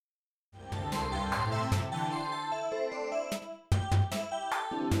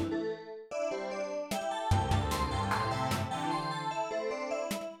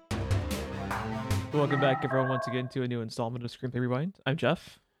Welcome back, everyone, once again to a new installment of Screenplay Rewind. I'm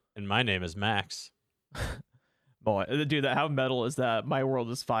Jeff. And my name is Max. Boy, dude, how metal is that? My world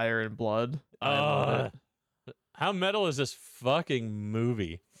is fire and blood. I love it. How metal is this fucking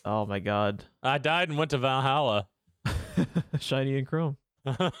movie? Oh my god. I died and went to Valhalla. Shiny and chrome.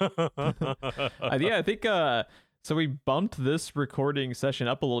 I think so we bumped this recording session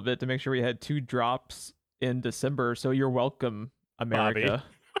up a little bit to make sure we had 2 drops in December. So you're welcome, America.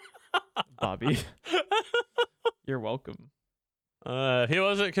 Bobby. You're welcome. He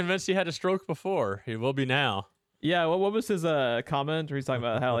wasn't convinced he had a stroke before. He will be now. Yeah, what was his comment where he's talking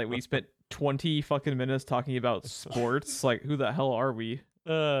about how like we spent 20 fucking minutes talking about sports? Like, who the hell are we?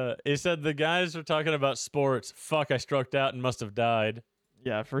 He said the guys were talking about sports. Fuck, I stroked out and must have died.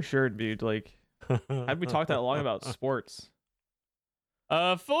 Yeah, for sure, dude. Like, how'd we talk that long about sports?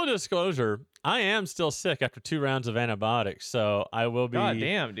 Full disclosure, I am still sick after 2 rounds of antibiotics, so I will be. God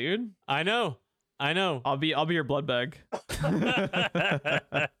damn, dude. I know. I'll be your blood bag.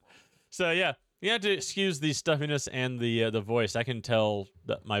 So yeah, you have to excuse the stuffiness and the voice. I can tell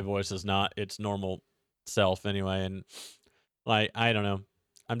that my voice is not its normal self anyway, and like I don't know,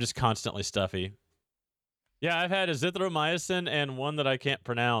 I'm just constantly stuffy. Yeah, I've had azithromycin and one that I can't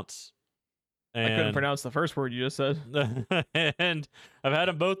pronounce. I couldn't pronounce the first word you just said. And I've had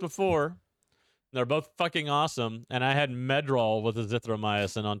them both before. They're both fucking awesome. And I had Medrol with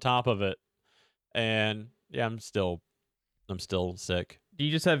azithromycin on top of it. And yeah, I'm still sick. Do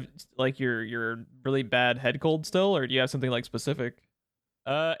you just have like your really bad head cold still, or do you have something like specific?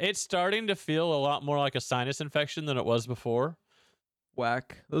 It's starting to feel a lot more like a sinus infection than it was before.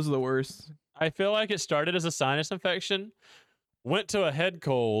 Whack. Those are the worst. I feel like it started as a sinus infection, went to a head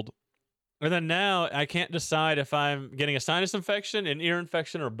cold, and then now I can't decide if I'm getting a sinus infection, an ear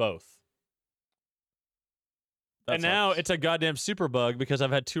infection, or both. That and now sucks. it's a goddamn super bug because I've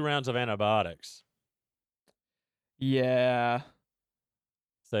had 2 rounds of antibiotics. Yeah.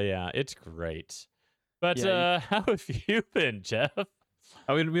 So yeah, it's great. But Yeah, how have you been, Jeff?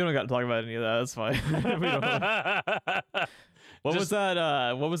 Oh, we don't got to talk about any of that. That's fine. We don't.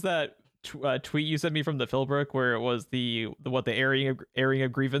 What was that tweet you sent me from the Philbrook where it was the airing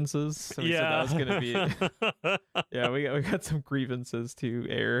of grievances? So we said that was gonna be. Yeah, we got some grievances to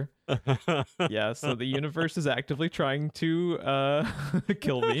air. Yeah, so the universe is actively trying to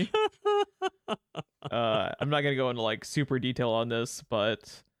kill me. I'm not gonna go into like super detail on this,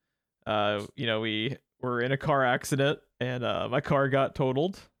 but we were in a car accident and my car got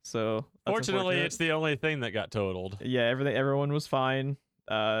totaled. So Fortunately, it's the only thing that got totaled. Yeah, everyone was fine.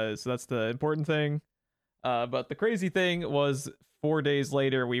 So that's the important thing. But the crazy thing was 4 days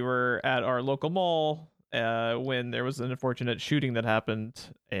later, we were at our local mall when there was an unfortunate shooting that happened,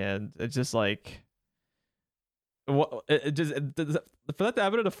 and it's just like, what? It just for that to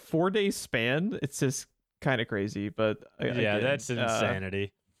happen in a 4-day span, it's just kind of crazy. But again, that's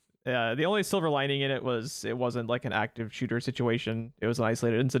insanity. Yeah, the only silver lining in it was it wasn't like an active shooter situation. It was an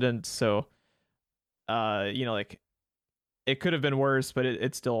isolated incident. So, like it could have been worse, but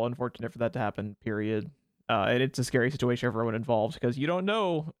it's still unfortunate for that to happen, period. And it's a scary situation for everyone involved because you don't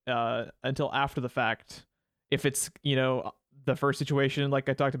know until after the fact if it's, the first situation like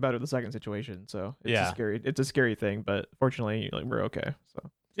I talked about or the second situation. So it's a scary thing, but fortunately we're okay. So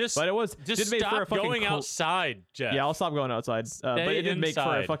but it was just did make for a stop fucking going outside, Jeff. Yeah, I'll stop going outside. But it did make for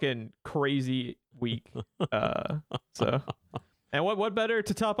a inside. fucking crazy week. So, and what better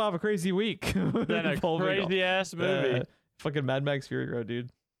to top off a crazy week Than a crazy ass movie. Fucking Mad Max Fury Road,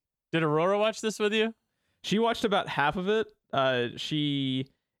 dude. Did Aurora watch this with you? She watched about half of it. She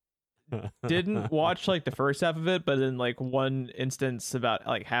didn't watch like the first half of it, but in like one instance about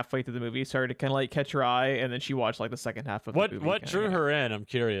like halfway through the movie started to kind of like catch her eye, and then she watched like the second half of the movie. What drew her in? I'm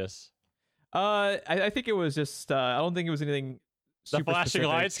curious. I think it was just I don't think it was anything The super flashing specific.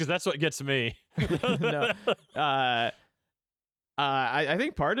 lights, because that's what gets me. No. I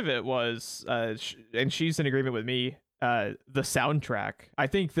think part of it was and she's in agreement with me, the soundtrack. I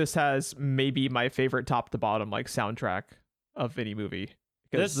think this has maybe my favorite top to bottom like soundtrack of any movie,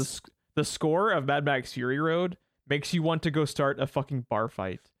 because the score of Mad Max Fury Road makes you want to go start a fucking bar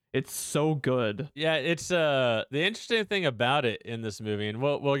fight. It's so good. Yeah, it's the interesting thing about it in this movie, and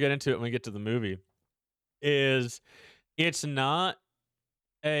we'll get into it when we get to the movie, is it's not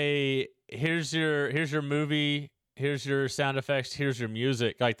a here's your movie, here's your sound effects, here's your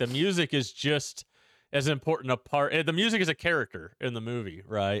music. Like the music is just as important a part. The music is a character in the movie,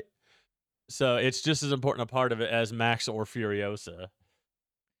 right? So it's just as important a part of it as Max or Furiosa.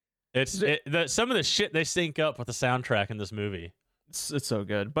 Some of the shit they sync up with the soundtrack in this movie. It's so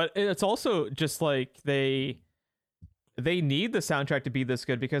good, but it's also just like they they need the soundtrack to be this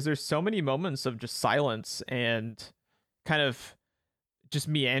good because there's so many moments of just silence and kind of just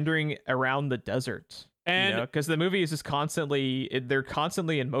meandering around the desert. And because the movie is just they're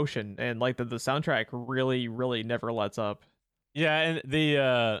constantly in motion, and like the soundtrack really, really never lets up. yeah, and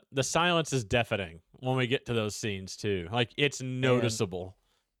the silence is deafening when we get to those scenes too. Like it's noticeable.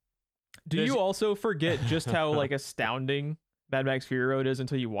 Do you also forget just how like astounding Mad Max Fury Road is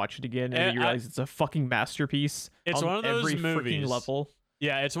until you watch it again and you realize it's a fucking masterpiece? It's on one of those every movies. freaking level.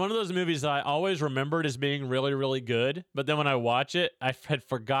 Yeah, it's one of those movies that I always remembered as being really, really good, but then when I watch it, I had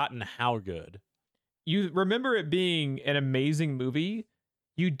forgotten how good. You remember it being an amazing movie.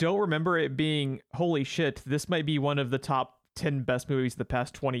 You don't remember it being, holy shit, this might be one of the top 10 best movies of the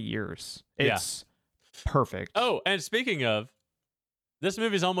past 20 years. It's perfect. Oh, and speaking of, this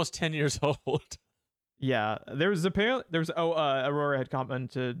movie's almost 10 years old. Yeah, Aurora had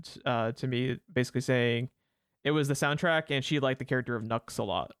commented to me basically saying it was the soundtrack and she liked the character of Nux a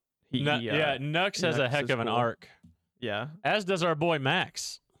lot. Nux has a heck of an arc. Yeah. As does our boy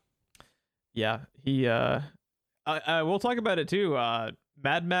Max. Yeah, we'll talk about it too.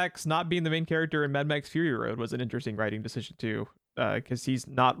 Mad Max not being the main character in Mad Max Fury Road was an interesting writing decision too, because he's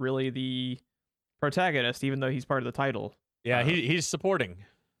not really the protagonist, even though he's part of the title. Yeah, he's supporting.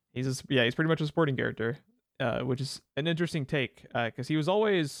 He's pretty much a supporting character, which is an interesting take, because he was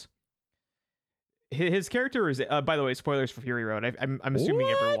always his character is. By the way, spoilers for Fury Road. I'm assuming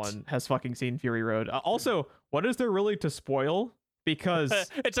everyone has fucking seen Fury Road. Also, what is there really to spoil? Because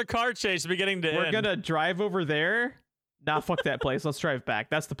it's a car chase beginning to end. We're gonna drive over there. Nah, fuck that place. Let's drive back.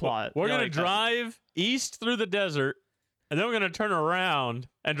 That's the plot. We're gonna drive east through the desert, and then we're gonna turn around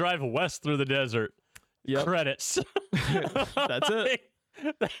and drive west through the desert. Yep. Credits. That's it.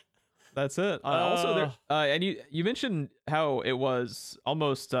 That's it. Also, there, and you mentioned how it was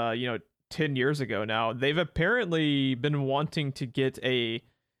almost 10 years ago now. They've apparently been wanting to get a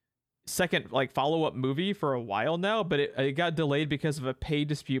second like follow-up movie for a while now, but it got delayed because of a pay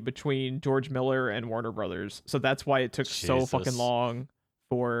dispute between George Miller and Warner Brothers. So that's why it took so fucking long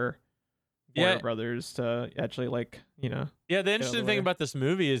for Warner Brothers to actually Yeah, the interesting thing about this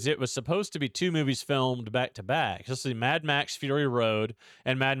movie is it was supposed to be two movies filmed back to back. Supposed to be Mad Max Fury Road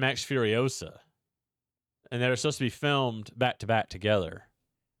and Mad Max Furiosa. And they're supposed to be filmed back to back together.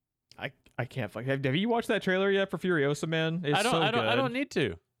 I can't have you watched that trailer yet for Furiosa, man? It's so good. I don't need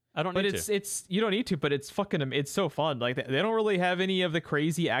to. It's you don't need to, but it's so fun. Like they don't really have any of the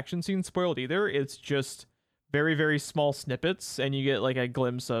crazy action scenes spoiled either. It's just very, very small snippets, and you get like a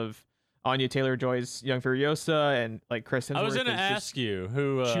glimpse of Anya Taylor-Joy's young Furiosa and like Chris Hemsworth. I was gonna ask you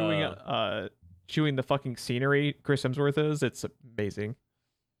who chewing the fucking scenery Chris Hemsworth is. It's amazing.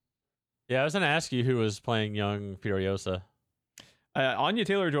 Yeah, I was gonna ask you who was playing young Furiosa. Anya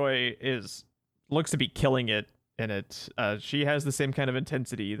Taylor-Joy looks to be killing it in it. She has the same kind of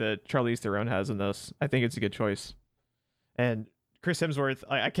intensity that Charlize Theron has in this. I think it's a good choice. And Chris Hemsworth,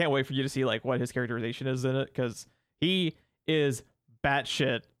 I can't wait for you to see like what his characterization is in it, because he is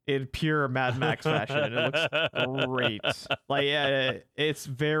batshit in pure Mad Max fashion. It looks great. Like it's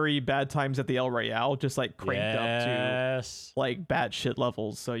very Bad Times at the El Royale, just like cranked up to like batshit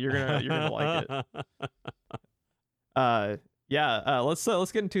levels. So you're gonna like it.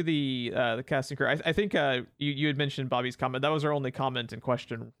 Let's get into the cast and crew. I think you had mentioned Bobby's comment. That was our only comment in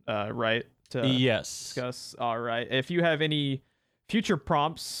question, right? Yes. Discuss. All right. If you have any future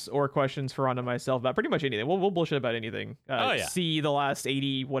prompts or questions for Ron and myself about pretty much anything, we'll bullshit about anything. See the last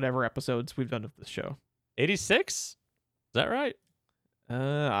 80 whatever episodes we've done of this show. 86? Is that right?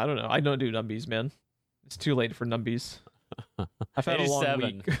 I don't know. I don't do numbies, man. It's too late for numbies. I've had 87. a long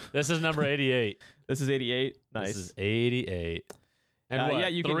week. This is number 88. This is 88. Nice. This is 88. And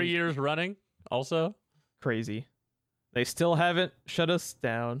what, you 3 years running also? Crazy. They still haven't shut us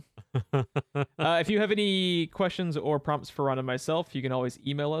down. If you have any questions or prompts for Ron and myself, you can always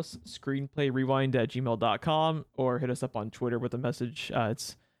email us, screenplayrewind@gmail.com, or hit us up on Twitter with a message.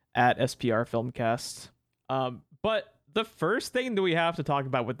 It's at SPR Filmcast. But the first thing that we have to talk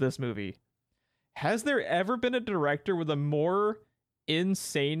about with this movie, has there ever been a director with a more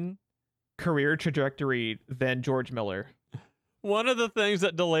insane career trajectory than George Miller? One of the things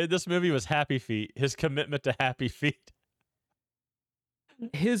that delayed this movie was Happy Feet, his commitment to Happy Feet.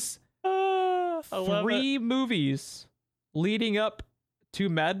 His 3 movies leading up to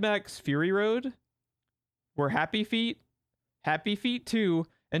Mad Max Fury Road were Happy Feet, Happy Feet 2,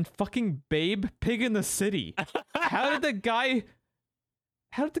 and fucking Babe Pig in the City. How did the guy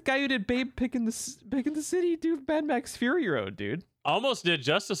who did Babe Pig in the City do Mad Max Fury Road, dude? Almost did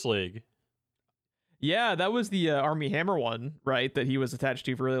Justice League. Yeah, that was the Army Hammer one, right? That he was attached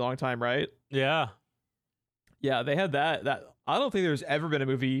to for a really long time, right? Yeah. Yeah, they had that. I don't think there's ever been a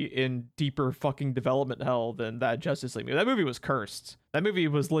movie in deeper fucking development hell than that Justice League movie. That movie was cursed. That movie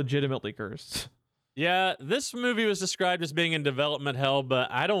was legitimately cursed. Yeah, this movie was described as being in development hell,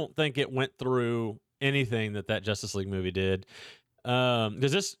 but I don't think it went through anything that Justice League movie did.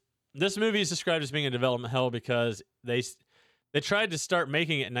 Because this movie is described as being in development hell because they tried to start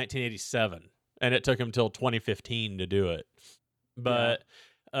making it in 1987, and it took them till 2015 to do it. But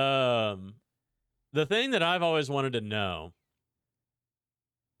the thing that I've always wanted to know,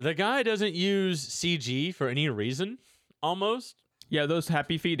 the guy doesn't use CG for any reason, almost. Yeah, those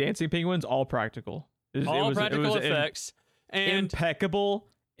Happy Feet dancing penguins, all practical. All practical effects. And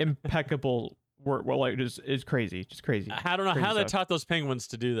impeccable work. Well, like, it's crazy. Just crazy. I don't know crazy how they stuff. taught those penguins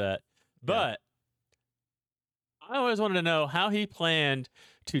to do that. But I always wanted to know how he planned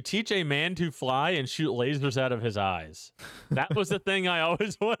to teach a man to fly and shoot lasers out of his eyes. That was the thing I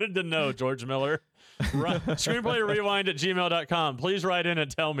always wanted to know, George Miller. Screenplayrewind@gmail.com. Please write in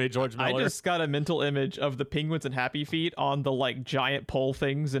and tell me, George Miller. I just got a mental image of the penguins and Happy Feet on the like giant pole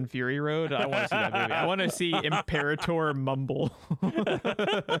things in Fury Road. I want to see that movie. I want to see Imperator Mumble.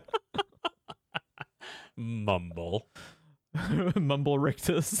 Mumble. Mumble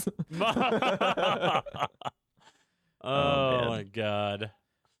Rictus. Oh my god.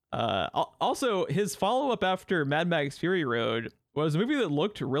 Also, his follow-up after Mad Max Fury Road was a movie that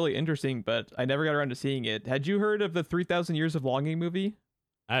looked really interesting, but I never got around to seeing it. Had you heard of the 3,000 Years of Longing movie?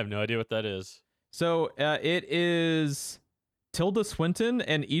 I have no idea what that is. So it is Tilda Swinton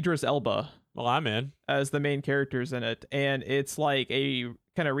and Idris Elba. Well, I'm in. As the main characters in it, and it's like a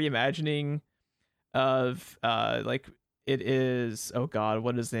kind of reimagining of like it is, oh god,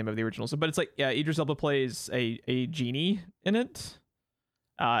 what is the name of the original? So, but it's like, yeah, Idris Elba plays a genie in it.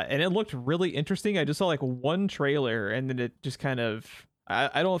 And it looked really interesting. I just saw like one trailer, and then it just kind of,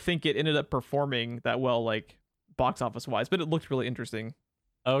 I don't think it ended up performing that well, like box office wise, but it looked really interesting.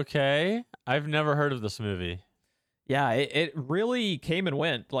 Okay. I've never heard of this movie. Yeah, it really came and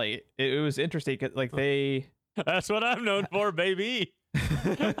went. Like it was interesting. Like they, that's what I'm known for, baby.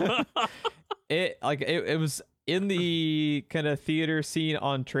 it was in the kind of theater scene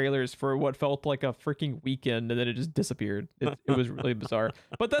on trailers for what felt like a freaking weekend, and then it just disappeared. It was really bizarre.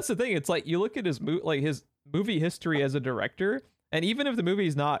 But that's the thing. It's like you look at his his movie history as a director, and even if the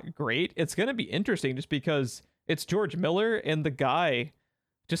movie's not great, it's gonna be interesting just because it's George Miller, and the guy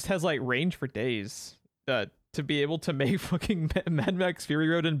just has like range for days to be able to make fucking Mad Max Fury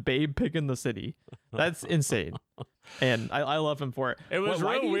Road and Babe Pig in the City. That's insane. And I love him for it. It was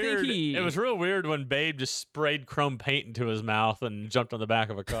real weird. It was real weird when Babe just sprayed chrome paint into his mouth and jumped on the back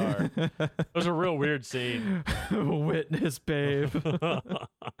of a car. It was a real weird scene. Witness, Babe.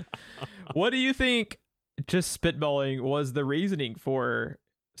 What do you think, just spitballing, was the reasoning for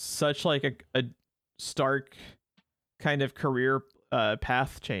such like a stark kind of career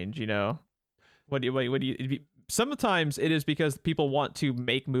path change, you know? What do you sometimes it is because people want to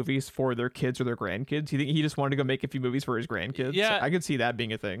make movies for their kids or their grandkids. You think he just wanted to go make a few movies for his grandkids? Yeah, I could see that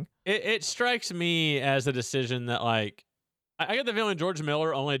being a thing. It strikes me as a decision that, like, I get the feeling George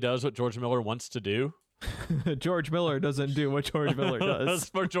Miller only does what George Miller wants to do. George Miller doesn't do what George Miller does. That's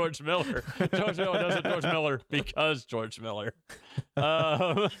for George Miller. George Miller doesn't George Miller because George Miller.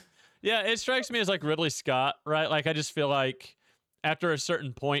 Yeah, it strikes me as like Ridley Scott, right? Like, I just feel like after a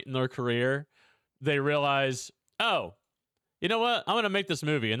certain point in their career, they realize, oh, you know what? I'm going to make this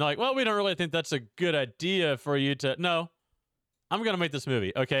movie. And they're like, well, we don't really think that's a good idea for you to. No, I'm going to make this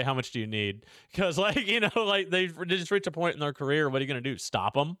movie. Okay, how much do you need? Because, like, you know, like they just reach a point in their career. What are you going to do?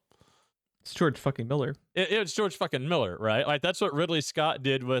 Stop them? It's George fucking Miller. It's George fucking Miller, right? Like, that's what Ridley Scott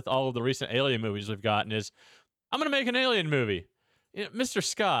did with all of the recent Alien movies we've gotten is, I'm going to make an Alien movie. You know, Mr.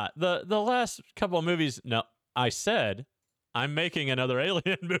 Scott, the last couple of movies, no, I said, I'm making another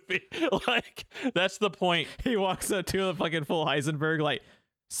Alien movie. Like, that's the point. He walks up to the fucking full Heisenberg, like,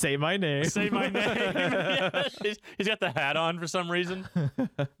 say my name. Say my name. Yeah, he's got the hat on for some reason.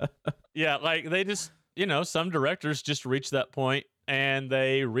 Yeah, like, they just, you know, some directors just reach that point and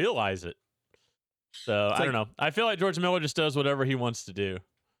they realize it. So, I don't know. I feel like George Miller just does whatever he wants to do.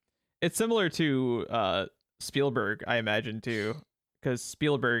 It's similar to Spielberg, I imagine, too. Because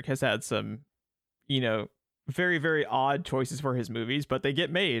Spielberg has had some, you know, very, very odd choices for his movies, but they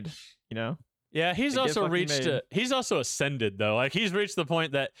get made, you know? Yeah, he's also he's also ascended, though. Like, he's reached the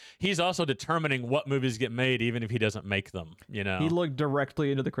point that he's also determining what movies get made, even if he doesn't make them, you know? He looked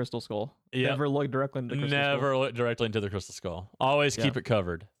directly into the Crystal Skull. Yep. Never looked directly into the Crystal Skull. Never looked directly into the Crystal Skull. Always keep it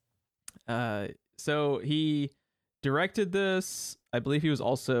covered. So he directed this. I believe he was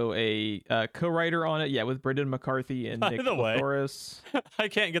also a co-writer on it. Yeah, with Brendan McCarthy and Nick Thoris. I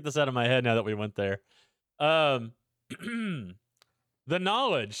can't get this out of my head now that we went there. Um, the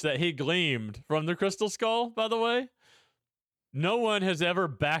knowledge that he gleamed from the Crystal Skull, by the way, no one has ever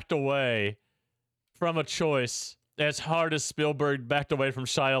backed away from a choice as hard as Spielberg backed away from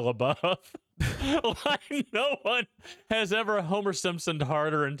Shia LaBeouf. Like, no one has ever Homer Simpsoned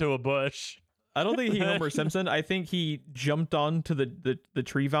harder into a bush. I don't think he Homer Simpson. I think he jumped onto the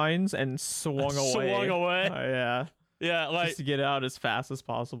tree vines and swung away. Swung away. Yeah. Yeah, like just to get out as fast as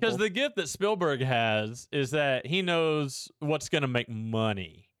possible. Because the gift that Spielberg has is that he knows what's going to make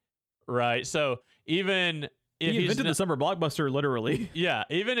money, right? So even if he invented the summer blockbuster, literally. Yeah,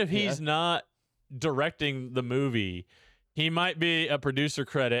 even if he's not directing the movie, he might be a producer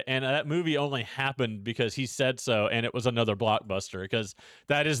credit, and that movie only happened because he said so, and it was another blockbuster, because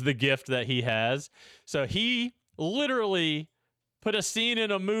that is the gift that he has. So he literally put a scene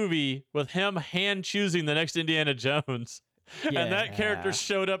in a movie with him hand choosing the next Indiana Jones. Yeah. And that character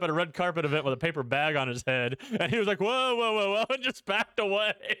showed up at a red carpet event with a paper bag on his head, and he was like, whoa, whoa, whoa, whoa, and just backed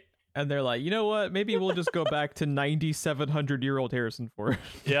away. And they're like, you know what? Maybe we'll just go back to 9,700-year-old Harrison Ford.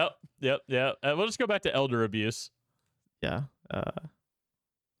 Yep. We'll just go back to elder abuse. Yeah.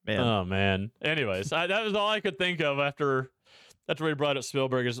 Man. Oh, man. Anyways, that was all I could think of after we brought up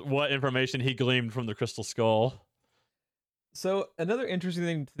Spielberg, is what information he gleaned from the Crystal Skull. So another interesting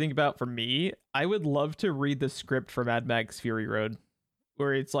thing to think about for me, I would love to read the script for Mad Max Fury Road,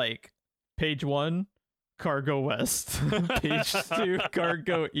 where it's like page 1, Cargo West, page 2,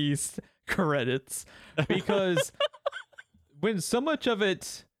 Cargo East, credits, because when so much of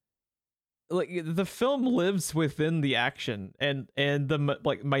it, like, the film lives within the action and the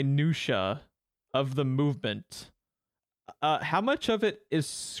like minutia of the movement. How much of it is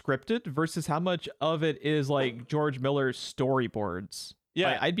scripted versus how much of it is like George Miller's storyboards?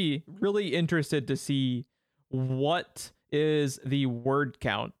 Yeah, I'd be really interested to see what is the word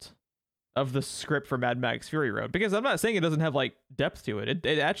count of the script for Mad Max Fury Road, because I'm not saying it doesn't have like depth to it.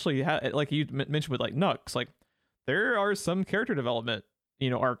 It actually like you mentioned with like Nux, like there are some character development,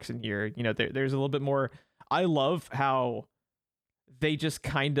 arcs in here. There's a little bit more. I love how they just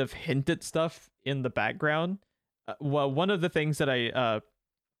kind of hint at stuff in the background. Well, one of the things that I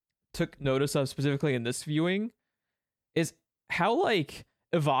took notice of specifically in this viewing is how like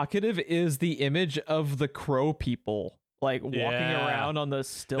evocative is the image of the crow people, like walking around on the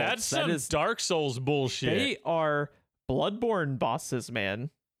stilts. That is Dark Souls bullshit. They are Bloodborne bosses,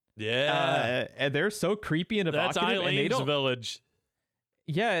 man. Yeah, and they're so creepy and evocative. That's Eileen's village.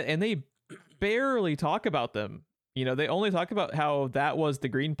 Yeah, and they barely talk about them. They only talk about how that was the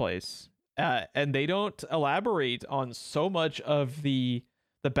green place. And they don't elaborate on so much of the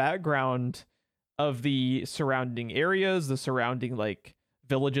background of the surrounding areas, the surrounding like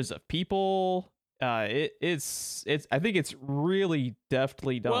villages of people. It's I think it's really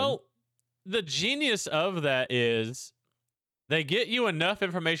deftly done. Well, the genius of that is they get you enough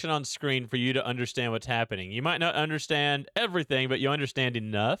information on screen for you to understand what's happening. You might not understand everything, but you understand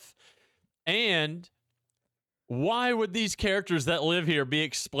enough. And why would these characters that live here be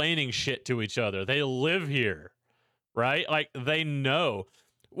explaining shit to each other? They live here, right? Like, they know.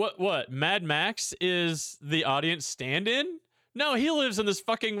 What? Mad Max is the audience stand-in? No, he lives in this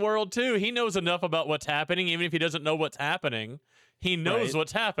fucking world too. He knows enough about what's happening, even if he doesn't know what's happening. He knows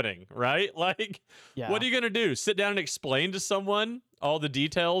what's happening, right? Like, what are you going to do? Sit down and explain to someone all the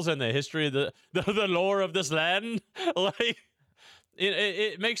details and the history of the lore of this land? Like,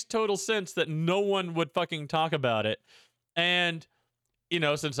 it makes total sense that no one would fucking talk about it. And,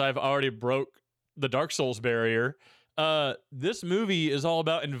 since I've already broke the Dark Souls barrier, this movie is all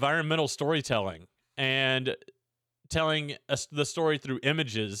about environmental storytelling and telling the story through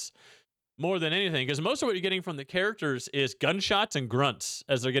images more than anything, because most of what you're getting from the characters is gunshots and grunts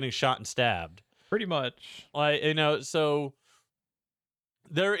as they're getting shot and stabbed. Pretty much. Like, so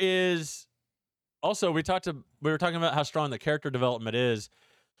there is also, we were talking about how strong the character development is.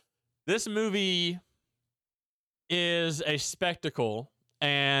 This movie is a spectacle,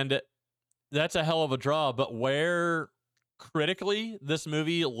 and that's a hell of a draw, but where critically this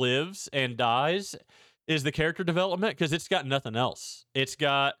movie lives and dies is the character development, because it's got nothing else. It's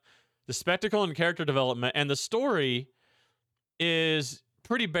got the spectacle and character development, and the story is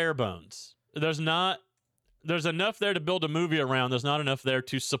pretty bare bones. There's enough there to build a movie around. There's not enough there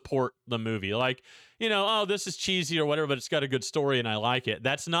to support the movie. Like, this is cheesy or whatever, but it's got a good story and I like it.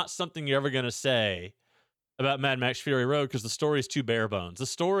 That's not something you're ever going to say about Mad Max Fury Road, because the story is too bare bones. The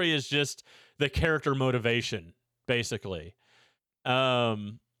story is just the character motivation, basically.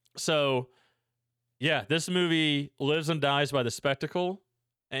 So, yeah, this movie lives and dies by the spectacle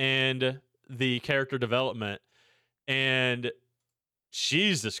and the character development. And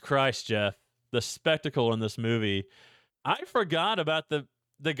Jesus Christ, Jeff, the spectacle in this movie. I forgot about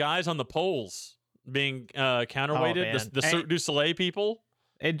the guys on the poles being counterweighted, man. the Cirque du Soleil people.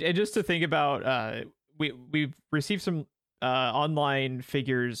 And just to think about, we've received some online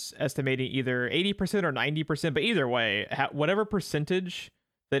figures estimating either 80% or 90%, but either way, whatever percentage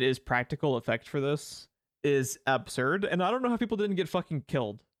that is practical effect for this is absurd. And I don't know how people didn't get fucking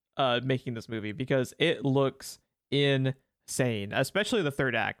killed making this movie, because it looks insane, especially the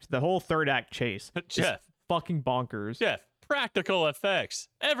third act. The whole third act chase Jeff, is fucking bonkers. Jeff, practical effects.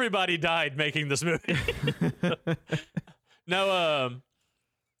 Everybody died making this movie. No,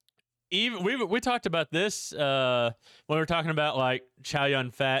 even we talked about this when we were talking about like Chow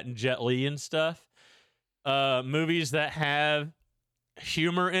Yun-fat and Jet Li and stuff. Movies that have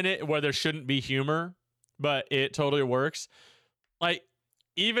humor in it where there shouldn't be humor, but it totally works. Like,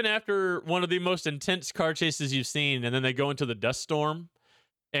 even after one of the most intense car chases you've seen, and then they go into the dust storm,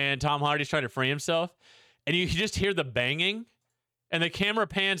 and Tom Hardy's trying to free himself, and you just hear the banging, and the camera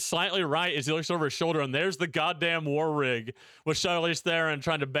pans slightly right as he looks over his shoulder, and there's the goddamn war rig with Charlize Theron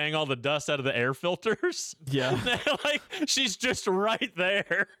trying to bang all the dust out of the air filters. Yeah. Like, she's just right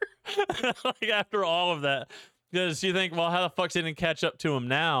there. Like, after all of that. Because you think, well, how the fuck's he didn't catch up to him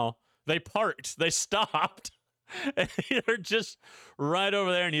now? They parked. They stopped. And they're just right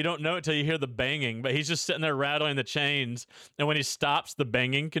over there, and you don't know it till you hear the banging. But he's just sitting there rattling the chains, and when he stops, the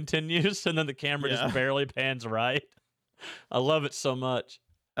banging continues, and then the camera just barely pans right. I love it so much.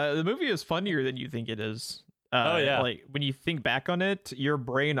 The movie is funnier than you think it is. Oh yeah. Like, when you think back on it, your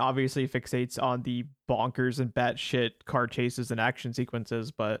brain obviously fixates on the bonkers and batshit car chases and action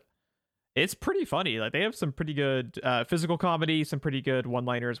sequences, but it's pretty funny. Like, they have some pretty good physical comedy, some pretty good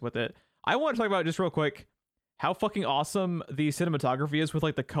one-liners with it. I want to talk about, just real quick, how fucking awesome the cinematography is with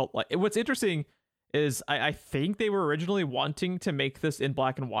like the cult. Like, what's interesting is I think they were originally wanting to make this in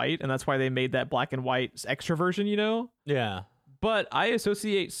black and white, and that's why they made that black and white extra version, you know? Yeah. But I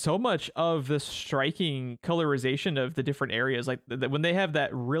associate so much of the striking colorization of the different areas, like when they have that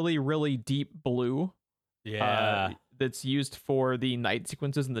really, really deep blue, that's used for the night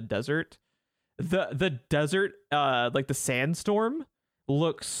sequences in the desert. The desert, like the sandstorm,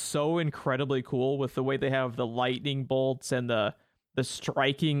 looks so incredibly cool with the way they have the lightning bolts and the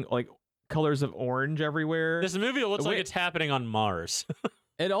striking like colors of orange everywhere. This movie looks like it's happening on Mars.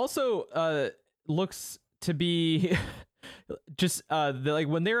 It also looks to be just like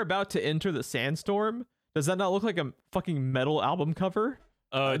when they're about to enter the sandstorm. Does that not look like a fucking metal album cover?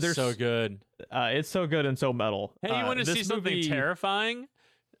 Oh, it's so good. It's so good and so metal. Hey, you want to see something terrifying?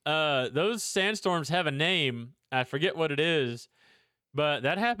 Those sandstorms have a name. I forget what it is, but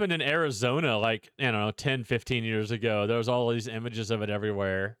that happened in Arizona, like, 10, 15 years ago. There was all these images of it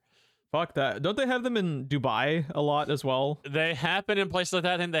everywhere. Fuck that. Don't they have them in Dubai a lot as well? They happen in places like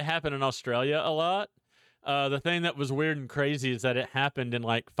that. I think they happen in Australia a lot. The thing that was weird and crazy is that it happened in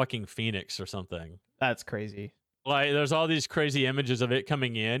like fucking Phoenix or something. That's crazy. Like, there's all these crazy images of it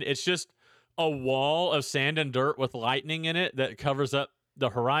coming in. It's just a wall of sand and dirt with lightning in it that covers up the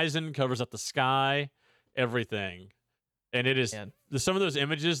horizon, covers up the sky, everything. And it is some of those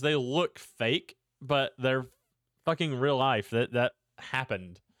images, they look fake, but they're fucking real life. That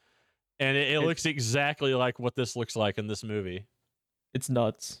happened. And it looks exactly like what this looks like in this movie. It's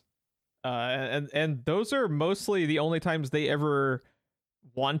nuts. And those are mostly the only times they ever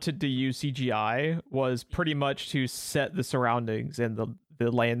wanted to use CGI, was pretty much to set the surroundings and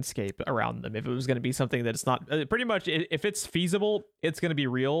the landscape around them. If it was going to be something that's not pretty much, if it's feasible, it's going to be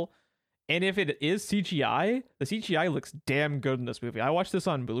real. And if it is CGI, the CGI looks damn good in this movie. I watched this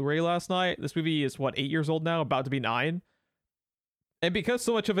on Blu-ray last night. This movie is 8 years old now, about to be 9. And because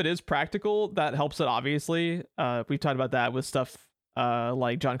so much of it is practical, that helps it, obviously. We've talked about that with stuff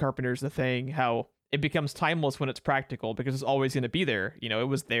like John Carpenter's The Thing, how it becomes timeless when it's practical because it's always going to be there. It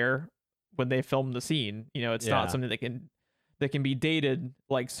was there when they filmed the scene. It's not something that can be dated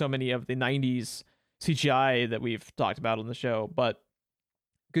like so many of the 90s CGI that we've talked about on the show. But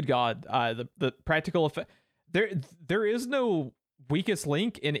good God, the practical effect, there is no weakest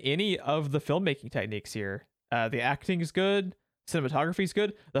link in any of the filmmaking techniques here. The acting is good. Cinematography is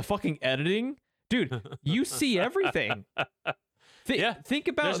good. The fucking editing, dude, you see everything. Think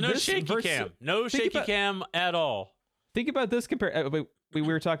about There's no this shaky cam. No shaky cam at all. Think about this compared. We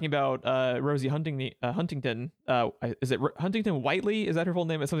were talking about Rosie Huntington. Is it Huntington Whiteley? Is that her full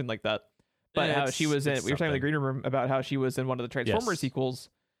name? It's something like that. But how she was in. We were talking in the green room about how she was in one of the Transformers sequels,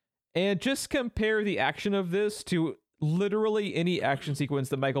 and just compare the action of this to literally any action sequence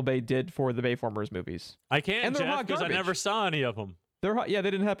that Michael Bay did for the Bayformers movies. I can't, Jeff, because I never saw any of them. They're hot. Yeah,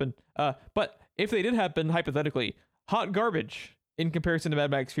 they didn't happen. But if they did happen, hypothetically, hot garbage. in comparison to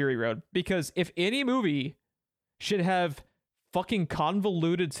Mad Max Fury Road, because if any movie should have fucking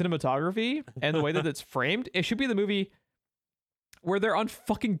convoluted cinematography and the way that it's framed, it should be the movie where they're on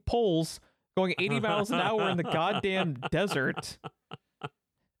fucking poles going 80 miles an hour in the goddamn desert,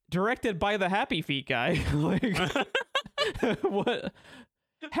 directed by the Happy Feet guy. Like, what?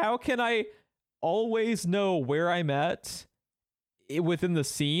 How can I always know where I'm at within the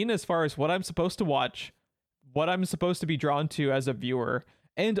scene as far as what I'm supposed to watch, what I'm supposed to be drawn to as a viewer,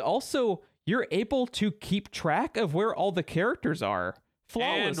 and also you're able to keep track of where all the characters are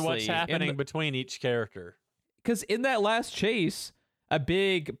flawlessly and what's happening between each character. Because in that last chase, a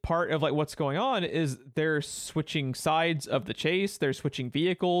big part of like what's going on is they're switching sides of the chase, they're switching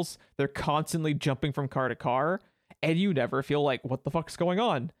vehicles, they're constantly jumping from car to car, and you never feel like, what the fuck's going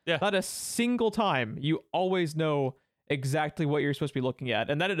on? Yeah. Not a single time. You always know exactly what you're supposed to be looking at.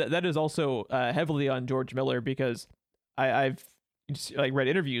 And that is also heavily on George Miller, because I've like read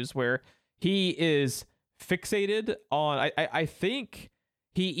interviews where he is fixated on, I think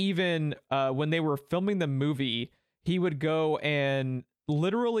he even, when they were filming the movie, he would go and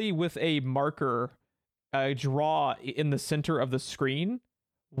literally with a marker draw in the center of the screen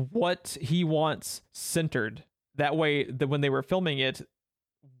what he wants centered. That way, that when they were filming it,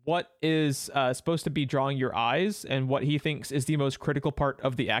 what is supposed to be drawing your eyes and what he thinks is the most critical part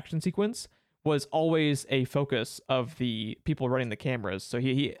of the action sequence was always a focus of the people running the cameras. So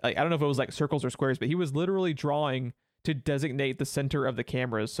he like, I don't know if it was like circles or squares, but he was literally drawing to designate the center of the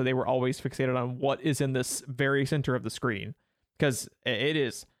cameras, so they were always fixated on what is in this very center of the screen, because it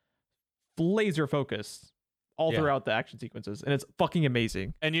is laser focused all throughout the action sequences, and it's fucking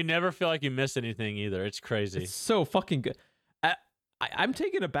amazing. And you never feel like you miss anything either. It's crazy. It's so fucking good. I'm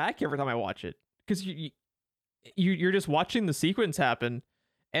taken aback every time I watch it, because you're just watching the sequence happen,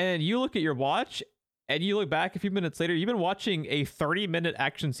 and you look at your watch, and you look back a few minutes later, you've been watching a 30-minute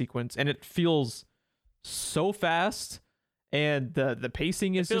action sequence, and it feels so fast, and the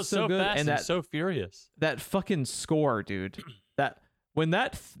pacing is just so good, fast and that so furious. That fucking score, dude. That when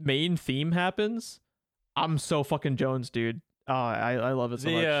that main theme happens, I'm so fucking Jones, dude. I love it so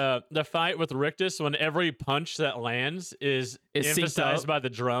much. The fight with Rictus, when every punch that lands is emphasized by the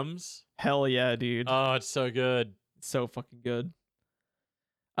drums. Hell yeah, dude. Oh, it's so good. It's so fucking good.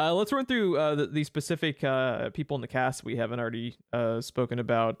 Let's run through the specific people in the cast we haven't already spoken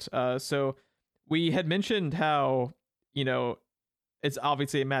about. So we had mentioned how, it's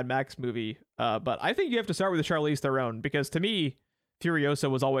obviously a Mad Max movie, but I think you have to start with Charlize Theron, because to me, Furiosa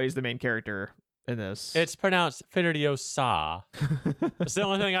was always the main character in this. It's pronounced Furiosa. It's the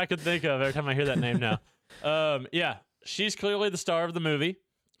only thing I could think of every time I hear that name now. Yeah, she's clearly the star of the movie,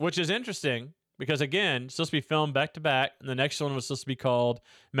 which is interesting because, again, it's supposed to be filmed back to back, and the next one was supposed to be called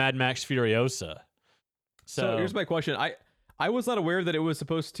Mad Max Furiosa. So here's my question. I was not aware that it was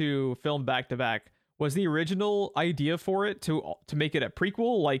supposed to film back to back. Was the original idea for it to make it a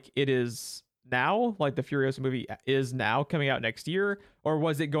prequel like it is now, like the Furiosa movie is now coming out next year, or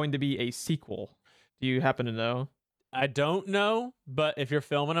was it going to be a sequel? Do you happen to know? I don't know, but if you're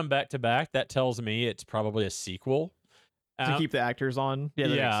filming them back to back, that tells me it's probably a sequel. To keep the actors on? Yeah,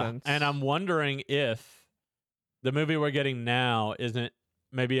 that makes sense. And I'm wondering if the movie we're getting now isn't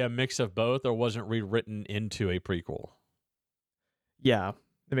maybe a mix of both, or wasn't rewritten into a prequel. Yeah,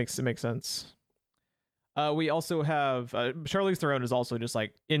 it makes sense. We also have Charlize Theron is also just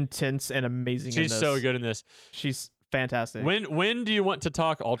like intense and amazing. She's so good in this. She's fantastic. When do you want to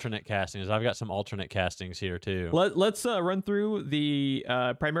talk alternate castings? I've got some alternate castings here too. Let's run through the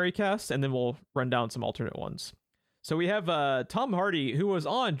primary cast, and then we'll run down some alternate ones. So we have Tom Hardy, who was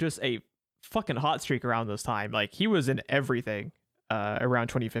on just a fucking hot streak around this time. Like, he was in everything around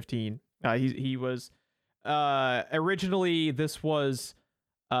 2015. He was originally, this was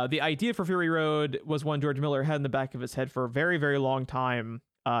the idea for Fury Road was one George Miller had in the back of his head for a very, very long time.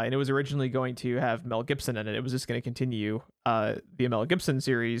 And it was originally going to have Mel Gibson in it. It was just going to continue the Mel Gibson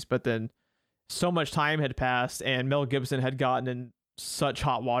series, but then so much time had passed, and Mel Gibson had gotten in such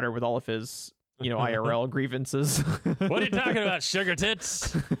hot water with all of his, IRL grievances. What are you talking about, sugar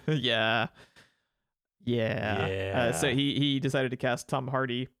tits? Yeah. So he decided to cast Tom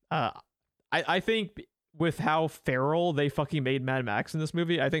Hardy. I think with how feral they fucking made Mad Max in this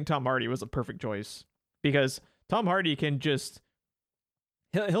movie, I think Tom Hardy was a perfect choice, because Tom Hardy can just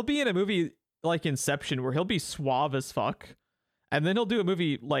he'll be in a movie like Inception where he'll be suave as fuck, and then he'll do a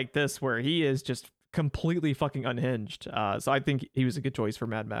movie like this where he is just completely fucking unhinged. So I think he was a good choice for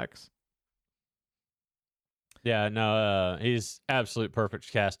Mad Max. Yeah, no, he's absolute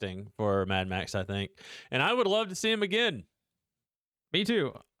perfect casting for Mad Max, I think, and I would love to see him again. Me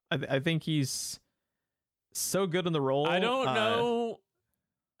too. I think he's so good in the role. I don't know.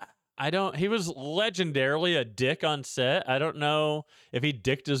 He was legendarily a dick on set. I don't know if he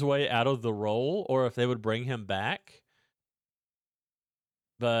dicked his way out of the role or if they would bring him back.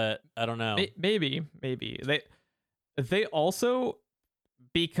 But I don't know. Maybe they also,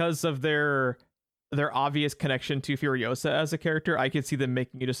 because of their obvious connection to Furiosa as a character, I could see them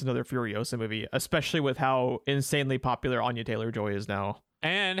making just another Furiosa movie, especially with how insanely popular Anya Taylor-Joy is now.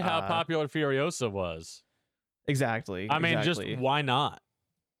 And how popular Furiosa was. Exactly. I mean, just why not?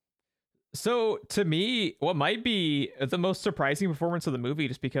 So to me, what might be the most surprising performance of the movie,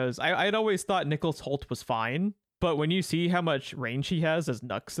 just because I'd always thought Nicholas Hoult was fine, but when you see how much range he has as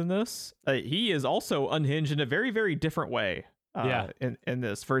Nux in this, he is also unhinged in a very, very different way. In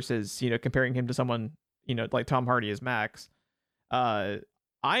this versus, comparing him to someone, like Tom Hardy as Max. I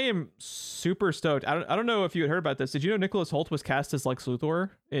am super stoked. I don't know if you had heard about this. Did you know Nicholas Hoult was cast as Lex Luthor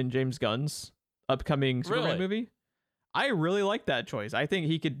in James Gunn's upcoming Superman movie? I really like that choice. I think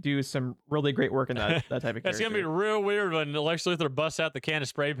he could do some really great work in that type of character. It's gonna be real weird when Lex Luthor busts out the can of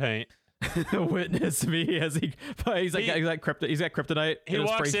spray paint. Witness me as he's got kryptonite. He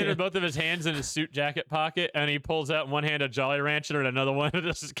walks in with both of his hands in his suit jacket pocket, and he pulls out in one hand a Jolly Rancher and another one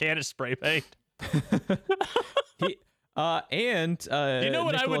just a can of spray paint. Do you know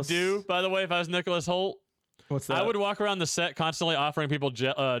what I would do, by the way, if I was Nicholas Hoult? What's that? I would walk around the set constantly offering people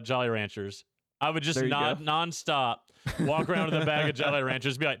Jolly Ranchers. I would just nonstop walk around with a bag of Jolly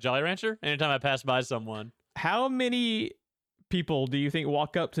Ranchers, be like, Jolly Rancher? Anytime I pass by someone. How many people do you think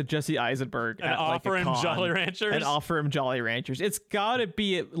walk up to Jesse Eisenberg and offer him Jolly Ranchers? And offer him Jolly Ranchers? It's got to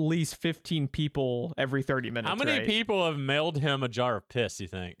be at least 15 people every 30 minutes. How many people have mailed him a jar of piss, you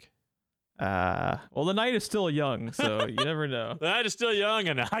think? Well, the night is still young, so you never know. The night is still young,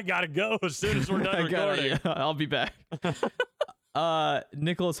 and I gotta go as soon as we're done recording. I'll be back.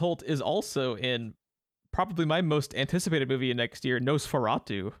 Nicholas Hoult is also in probably my most anticipated movie next year,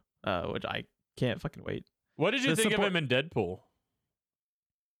 Nosferatu, which I can't fucking wait. What did you think of him in Deadpool?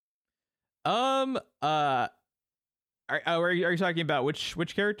 Are you talking about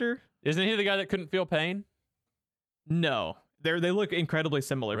which character? Isn't he the guy that couldn't feel pain? No, they look incredibly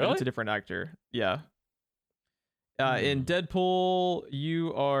similar, really? But it's a different actor. Yeah. In Deadpool,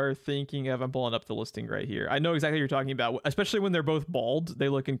 you are thinking of, I'm pulling up the listing right here. I know exactly what you're talking about, especially when they're both bald. They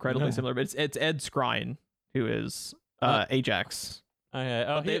look incredibly similar, but it's Ed Skrein who is Ajax.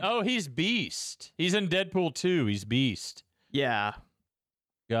 Okay. He's Beast. He's in Deadpool 2. He's Beast. Yeah.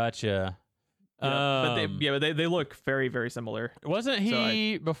 Gotcha. But they look very, very similar. Wasn't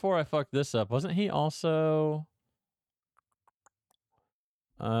he, before I fucked this up, wasn't he also...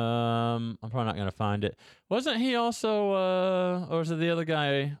 I'm probably not gonna find it. Wasn't he also or was it the other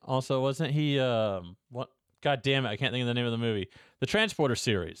guy also? Wasn't he what? God damn it, I can't think of the name of the movie. The Transporter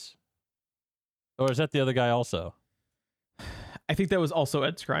series. Or is that the other guy also? I think that was also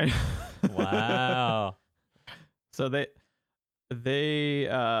Ed Skrein. Wow. So they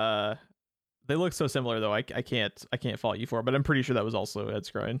look so similar though. I can't fault you for it, but I'm pretty sure that was also Ed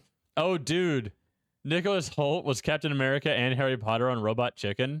Skrein. Oh dude. Nicholas Hoult was Captain America and Harry Potter on Robot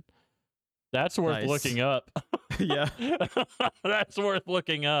Chicken. That's worth looking up. Yeah. That's worth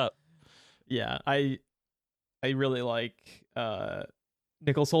looking up. Yeah, I really like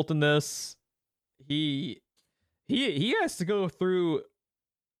Nicholas Hoult in this. He has to go through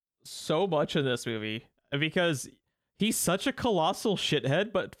so much in this movie because he's such a colossal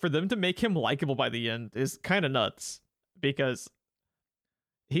shithead, but for them to make him likable by the end is kind of nuts because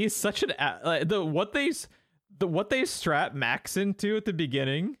he's such an what they strap Max into at the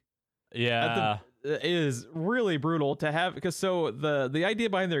beginning, is really brutal to have. Because so the idea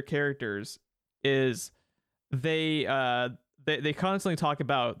behind their characters is they constantly talk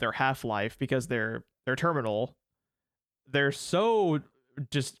about their half-life because they're terminal. They're so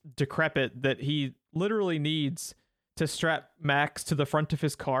just decrepit that he literally needs to strap Max to the front of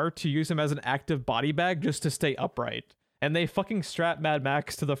his car to use him as an active body bag just to stay upright. And they fucking strap Mad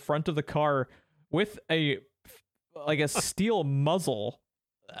Max to the front of the car with a steel muzzle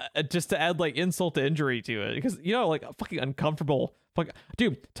just to add insult to injury to it. Because, fucking uncomfortable.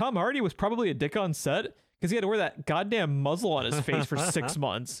 Dude, Tom Hardy was probably a dick on set because he had to wear that goddamn muzzle on his face for 6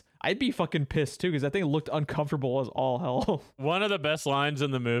 months. I'd be fucking pissed too because that thing looked uncomfortable as all hell. One of the best lines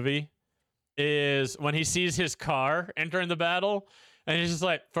in the movie is when he sees his car entering the battle. And he's just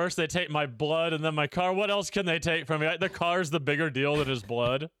like, first they take my blood and then my car. What else can they take from me? The car's the bigger deal than his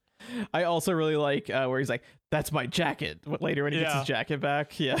blood. I also really like where he's like, that's my jacket. Later when he gets his jacket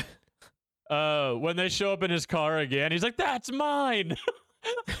back. Yeah. When they show up in his car again, he's like, that's mine.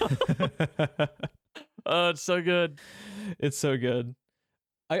 Oh, it's so good. It's so good.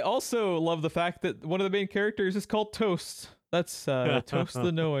 I also love the fact that one of the main characters is called Toast. That's Toast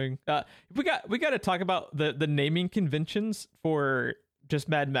the Knowing. We got to talk about the naming conventions for just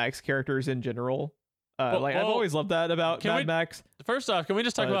Mad Max characters in general. I've always loved that about Mad Max. First off, can we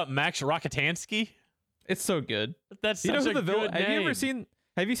just talk about Max Rockatansky? It's so good. That's such a good name. Have you ever seen?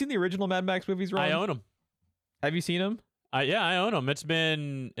 Have you seen the original Mad Max movies, Ron? I own them. Have you seen them? Yeah, I own them. It's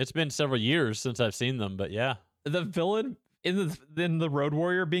been several years since I've seen them, but yeah. The villain in the Road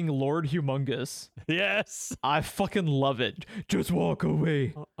Warrior being Lord Humongous. Yes, I fucking love it. Just walk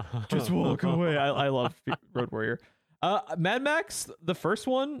away. Just walk away. I love Road Warrior. Mad Max, the first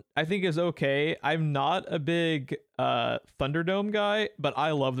one, I think is okay. I'm not a big Thunderdome guy, but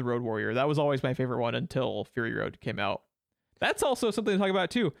I love the Road Warrior. That was always my favorite one until Fury Road came out. That's also something to talk about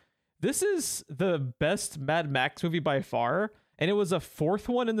too. This is the best Mad Max movie by far, and it was a fourth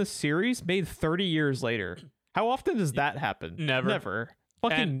one in the series made 30 years later. How often does that happen? Never.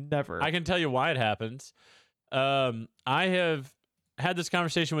 Fucking never. I can tell you why it happens. I have had this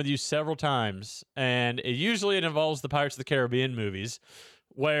conversation with you several times, and it involves the Pirates of the Caribbean movies,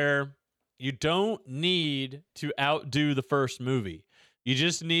 where you don't need to outdo the first movie. You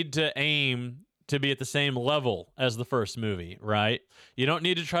just need to aim to be at the same level as the first movie, right? You don't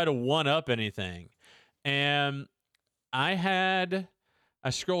need to try to one-up anything. And I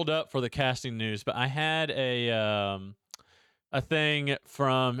scrolled up for the casting news, but I had a thing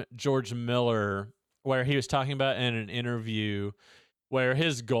from George Miller where he was talking about in an interview where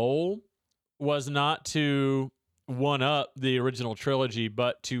his goal was not to one up the original trilogy,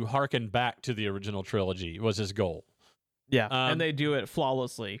 but to harken back to the original trilogy was his goal. Yeah, and they do it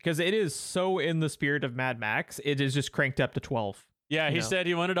flawlessly because it is so in the spirit of Mad Max. It is just cranked up to 12. Yeah, he said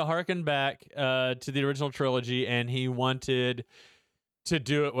he wanted to harken back to the original trilogy, and he wanted to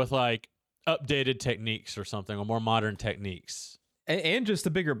do it with like updated techniques or something, or more modern techniques. And just a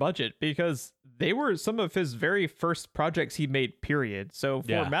bigger budget, because they were some of his very first projects he made, period. So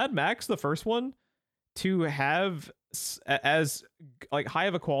for Mad Max, the first one, to have as like high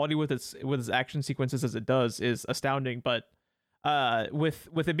of a quality with its action sequences as it does is astounding. But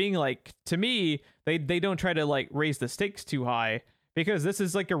with it being like, to me, they don't try to like raise the stakes too high, because this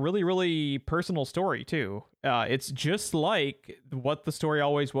is like a really, really personal story too. It's just like what the story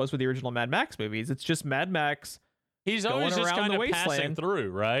always was with the original Mad Max movies. It's just Mad Max. He's always just kind of passing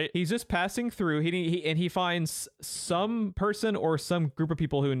through, right? He's just passing through. He finds some person or some group of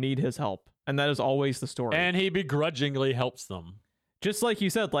people who need his help, and that is always the story. And he begrudgingly helps them. Just like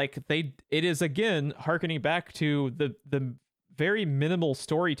you said, like it is again harkening back to the very minimal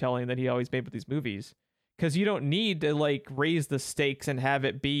storytelling that he always made with these movies, because you don't need to like raise the stakes and have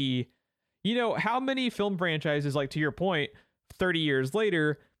it be, how many film franchises, like to your point, 30 years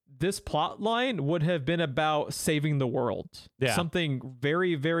later, this plot line would have been about saving the world. Yeah. Something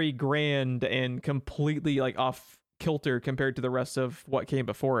very, very grand and completely like off kilter compared to the rest of what came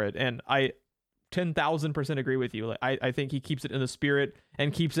before it. And I 10,000% agree with you. Like, I think he keeps it in the spirit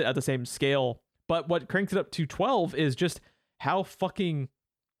and keeps it at the same scale. But what cranks it up to 12 is just how fucking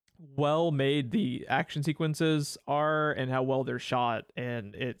well made the action sequences are and how well they're shot.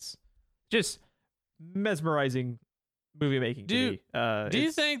 And it's just mesmerizing movie making. Do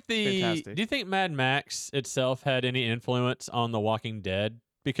you think Mad Max itself had any influence on The Walking Dead?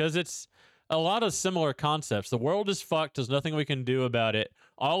 Because it's a lot of similar concepts. The world is fucked. There's nothing we can do about it.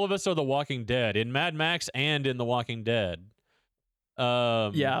 All of us are The Walking Dead in Mad Max and in The Walking Dead.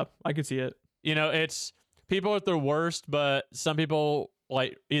 Yeah, I could see it. It's people at their worst, but some people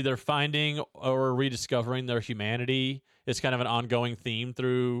like either finding or rediscovering their humanity. It's kind of an ongoing theme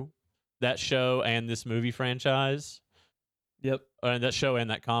through that show and this movie franchise. Yep. And that show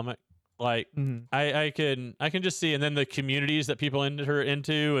and that comic. Like, I can just see, and then the communities that people enter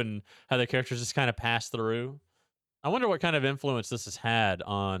into and how the characters just kind of pass through. I wonder what kind of influence this has had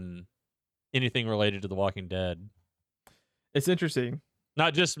on anything related to The Walking Dead. It's interesting.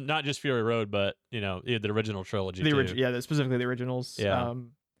 Not just Fury Road, but the original trilogy. Specifically the originals. Yeah.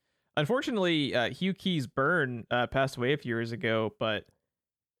 Unfortunately, Hugh Keys Byrne passed away a few years ago, but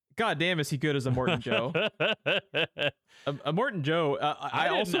God damn, is he good as a Morton Joe? A Morton Joe.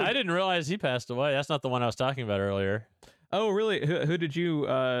 I didn't realize he passed away. That's not the one I was talking about earlier. Oh, really? Who did you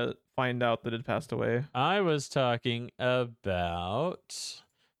find out that had passed away? I was talking about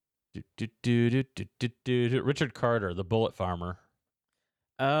Richard Carter, the Bullet Farmer.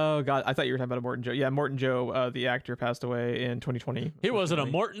 Oh God, I thought you were talking about a Morton Joe. Yeah, Morton Joe, the actor, passed away in 2020. He wasn't a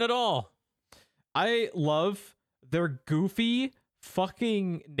Morton at all. I love their goofy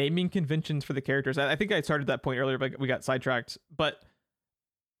fucking naming conventions for the characters. I think I started that point earlier, but we got sidetracked. But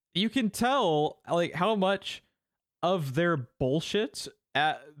you can tell like how much of their bullshit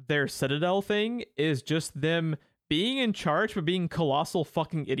at their Citadel thing is just them being in charge but being colossal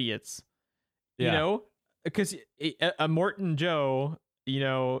fucking idiots. Yeah. You know, because a Morton Joe,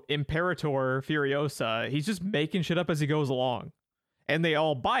 Imperator Furiosa, he's just making shit up as he goes along. And they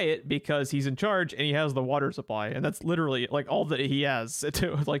all buy it because he's in charge and he has the water supply. And that's literally like all that he has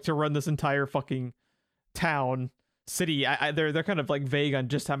to run this entire fucking town, city. They're kind of like vague on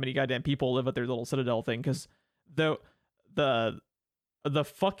just how many goddamn people live at their little Citadel thing, because the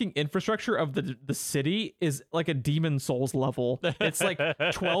fucking infrastructure of the city is like a Demon Souls level. It's like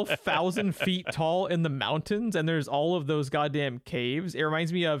 12,000 feet tall in the mountains, and there's all of those goddamn caves. It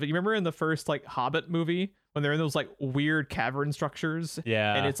reminds me of, you remember in the first like Hobbit movie when they're in those like weird cavern structures?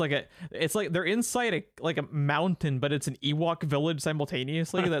 Yeah. And it's like they're inside a mountain, but it's an Ewok village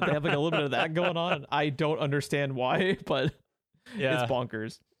simultaneously. That they have like a little bit of that going on. I don't understand why, but Yeah. it's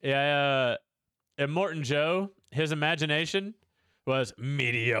bonkers. Yeah. And Morton Joe, his imagination was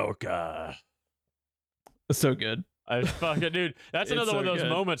mediocre. So good. I fucking dude. That's It's another so one of those good.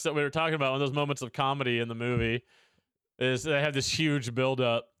 moments that we were talking about. One of those moments of comedy in the movie is they have this huge build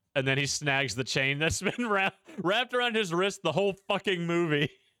up, and then he snags the chain that's been wrapped around his wrist the whole fucking movie.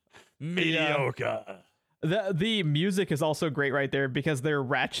 Mediocre. The music is also great right there, because they're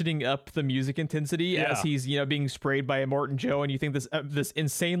ratcheting up the music intensity as Yeah. he's being sprayed by a Morton Joe, and you think this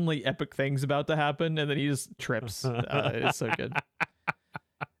insanely epic thing's about to happen, and then he just trips. It's so good.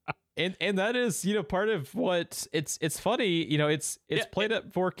 And that is part of what it's funny. It's Yeah, played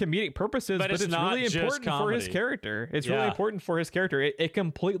up for comedic purposes, but it's not really just important for his comedy. character. It's really Yeah. important for his character. It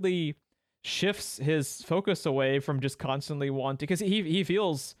completely shifts his focus away from just constantly wanting, because he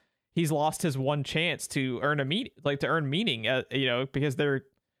feels he's lost his one chance to earn meaning, because they're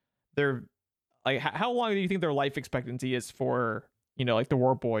like, how long do you think their life expectancy is for like the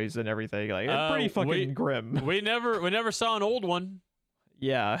War Boys and everything? Like, it's pretty fucking grim. We never saw an old one.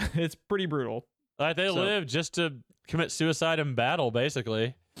 Yeah, it's pretty brutal. Like they So- live just to commit suicide in battle,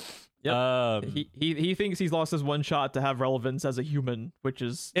 basically. Yep. He thinks he's lost his one shot to have relevance as a human, which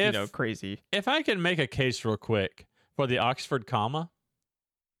is crazy. If I can make a case real quick for the Oxford comma,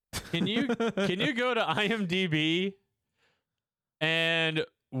 can you go to IMDb and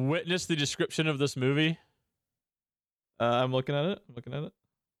witness the description of this movie? I'm looking at it.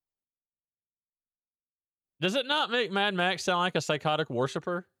 Does it not make Mad Max sound like a psychotic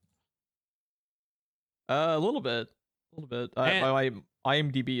worshiper? A little bit. My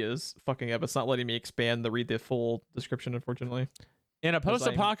IMDb is fucking up. It's not letting me read the full description, unfortunately. In a Because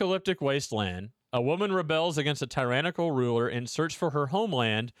post-apocalyptic wasteland, a woman rebels against a tyrannical ruler in search for her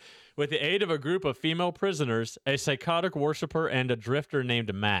homeland with the aid of a group of female prisoners, a psychotic worshiper, and a drifter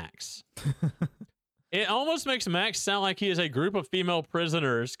named Max. It almost makes Max sound like he is a group of female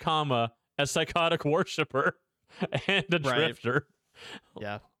prisoners, comma, a psychotic worshiper, and a Right. drifter.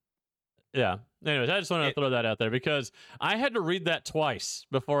 Yeah. Yeah. Anyways, I just wanted to throw that out there because I had to read that twice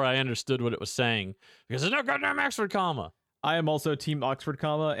before I understood what it was saying, because there's no goddamn Oxford comma. I am also team Oxford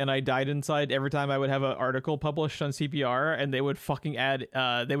comma, and I died inside every time I would have an article published on CPR, and they would fucking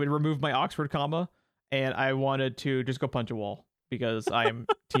they would remove my Oxford comma, and I wanted to just go punch a wall because I am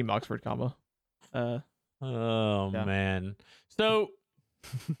team Oxford comma. Oh Yeah. man. So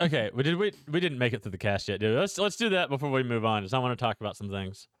okay, we didn't make it through the cast yet, dude. Let's do that before we move on, because I want to talk about some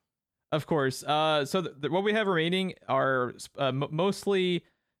things. Of course. So what we have remaining are mostly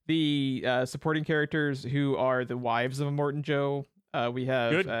the supporting characters who are the wives of Morton Joe. We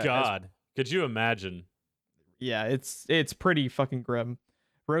have Good God. Could you imagine? Yeah, it's pretty fucking grim.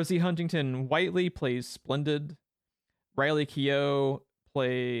 Rosie Huntington Whiteley plays Splendid. Riley Keough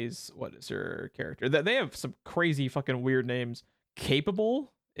plays, what is her character? They have some crazy fucking weird names.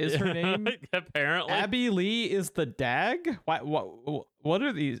 Capable is her name. Apparently. Abby Lee is the Dag. What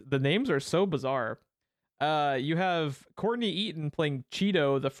are these? The names are so bizarre. You have Courtney Eaton playing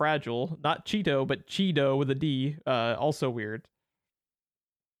Cheeto the Fragile, not Cheeto, but Cheeto with a D. Also weird.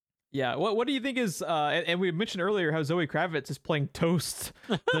 Yeah, what do you think is? And we mentioned earlier how Zoe Kravitz is playing Toast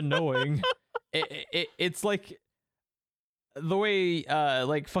the Knowing. It's like the way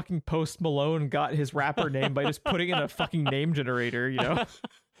like fucking Post Malone got his rapper name by just putting in a fucking name generator, you know?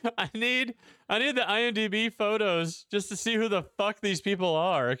 I need the IMDb photos just to see who the fuck these people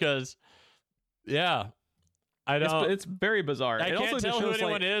are, because yeah, I don't. It's very bizarre. I It also can't just tell who shows,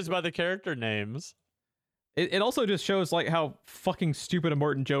 anyone like, is by the character names. It also just shows like how fucking stupid a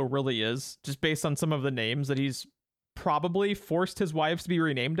Morton Joe really is, just based on some of the names that he's probably forced his wives to be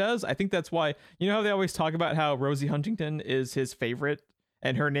renamed as. I think that's why, you know how they always talk about how Rosie Huntington is his favorite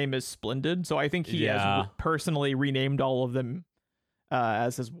and her name is Splendid. So I think he Yeah. has personally renamed all of them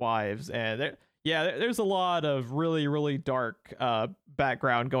as his wives. And Yeah, there's a lot of really, really dark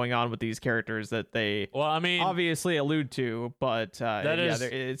background going on with these characters that they Well, I mean, obviously allude to, but that yeah, is there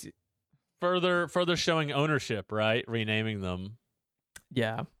is. further showing ownership, right? Renaming them.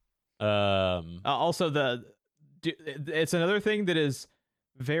 Yeah. Um, Also, it's another thing that is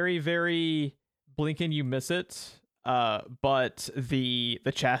very, very blink and you miss it. But the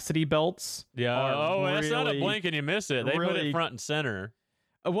chastity belts. yeah. Are Oh, that's not a really, blink and you miss it. They put really it front and center.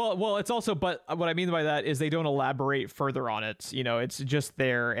 Well, it's also, but what I mean by that is they don't elaborate further on it. You know, it's just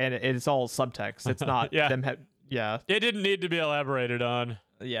there, and it's all subtext. It's not Yeah. them. Yeah, It didn't need to be elaborated on.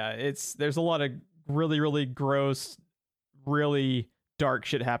 yeah. There's a lot of really, really gross, really dark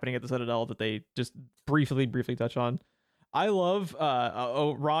shit happening at the Citadel that they just briefly touch on. I love.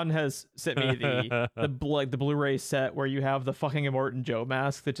 Ron has sent me the Blu-ray set where you have the fucking Immortan Joe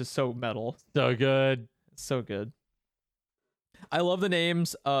mask that's just so metal. So good. It's so good. I love the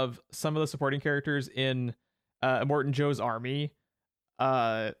names of some of the supporting characters in Immortan Joe's army.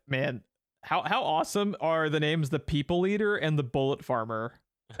 Man, how awesome are the names the People Leader and the Bullet Farmer?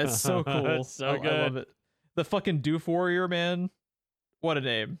 It's so cool. It's so good. I love it. The fucking Doof Warrior, man. What a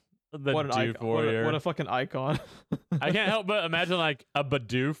name. The What an Doof icon. Warrior. What a fucking icon. I can't help but imagine like a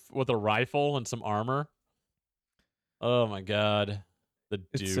Bidoof with a rifle and some armor. Oh my god. The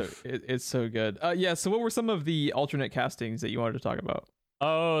Doof. It's so good. Yeah, so what were some of the alternate castings that you wanted to talk about?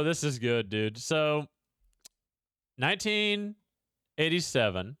 Oh, this is good, dude. So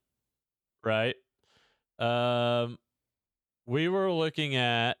 1987, right? We were looking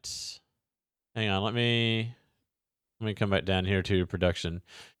at, hang on, let me come back down here to production.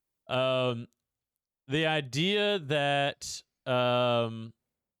 The idea that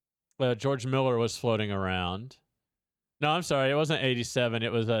George Miller was floating around. No, I'm sorry, it wasn't 87.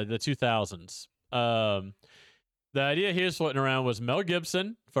 It was the 2000s. The idea he was floating around was Mel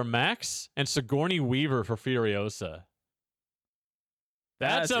Gibson for Max and Sigourney Weaver for Furiosa.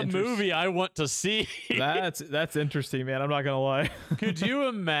 That's a movie I want to see. That's interesting, man. I'm not gonna lie. Could you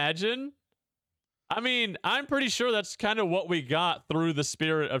imagine? I mean, I'm pretty sure that's kind of what we got through the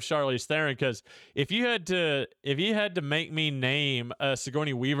spirit of Charlize Theron. Because if you had to make me name a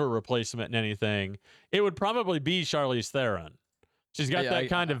Sigourney Weaver replacement in anything, it would probably be Charlize Theron. She's got that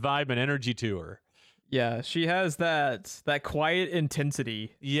kind of vibe and energy to her. Yeah, she has that quiet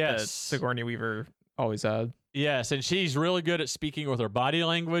intensity. Yes, that Sigourney Weaver always had. Yes, and she's really good at speaking with her body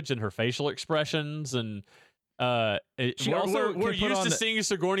language and her facial expressions, and we're used to seeing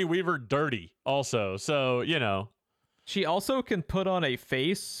Sigourney Weaver dirty also, so you know. She also can put on a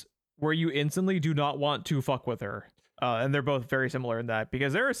face where you instantly do not want to fuck with her, and they're both very similar in that,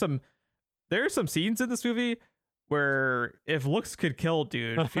 because there are some scenes in this movie where if looks could kill,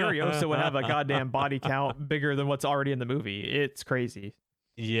 dude, Furiosa would have a goddamn body count bigger than what's already in the movie. It's crazy.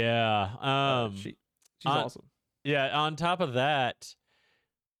 Yeah. She's awesome. Yeah, on top of that,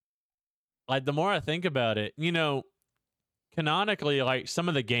 like the more I think about it, you know, canonically, like some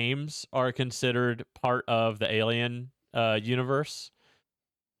of the games are considered part of the Alien universe.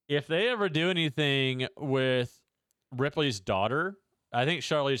 If they ever do anything with Ripley's daughter, I think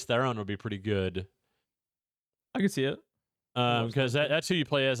Charlize Theron would be pretty good. I can see it. Because that's who you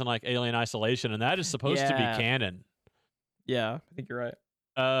play as in like Alien Isolation, and that is supposed to be canon. Yeah, I think you're right.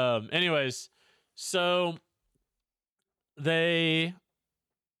 Anyways, so they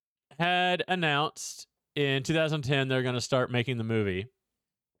had announced in 2010 they're going to start making the movie.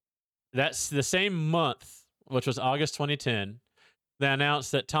 That's the same month, which was August 2010. They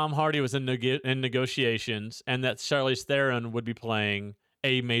announced that Tom Hardy was in negotiations and that Charlize Theron would be playing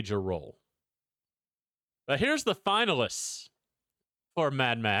a major role. But here's the finalists for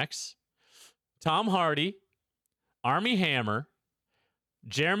Mad Max: Tom Hardy, Armie Hammer,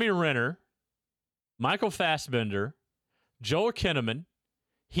 Jeremy Renner, Michael Fassbender, Joel Kinnaman,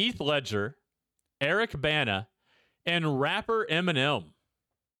 Heath Ledger, Eric Bana, and rapper Eminem.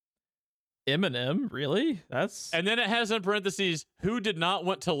 Eminem? Really? And then it has in parentheses, who did not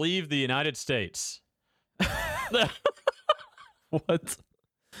want to leave the United States. What?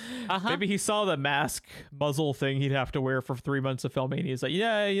 Maybe he saw the mask muzzle thing he'd have to wear for 3 months of filming. And he's like,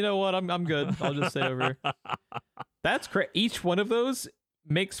 yeah, you know what? I'm good. I'll just stay over here. That's great. Each one of those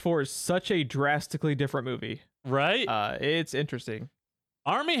makes for such a drastically different movie. Right? It's interesting.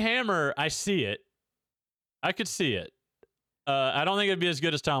 Armie Hammer, I see it. I could see it. I don't think it'd be as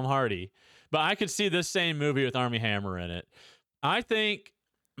good as Tom Hardy, but I could see this same movie with Armie Hammer in it. I think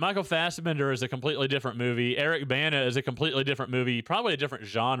Michael Fassbender is a completely different movie. Eric Bana is a completely different movie, probably a different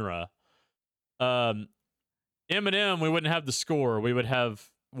genre. Eminem, we wouldn't have the score. We would have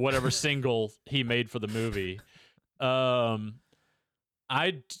whatever single he made for the movie. I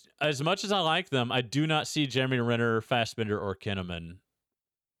as much as I like them, I do not see Jeremy Renner, Fassbender, or Kinnaman,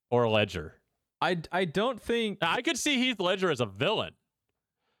 or Ledger. I don't think I could see Heath Ledger as a villain,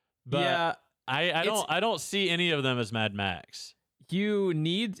 but yeah, I don't see any of them as Mad Max. you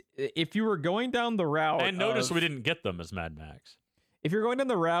need, if you were going down the route, And notice we didn't get them as Mad Max. if you're going down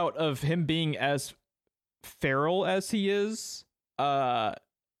the route of him being as feral as he is,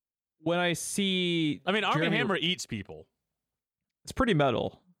 when I see, I mean, Armie Jeremy- Hammer eats people it's pretty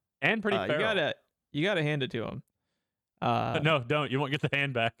metal. and pretty feral. You gotta hand it to him. No, don't. You won't get the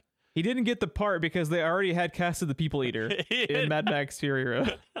hand back. He didn't get the part because they already had casted the People Eater in Mad Max Fury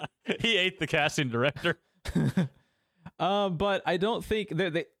Road. He ate the casting director. But I don't think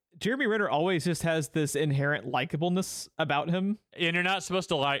that Jeremy Renner always just has this inherent likableness about him. And you're not supposed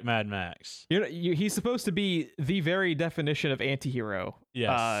to like Mad Max. He's supposed to be the very definition of anti-hero.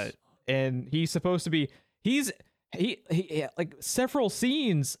 Yes. And he's supposed to be he like several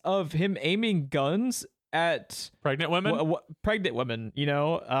scenes of him aiming guns at Pregnant women? pregnant women,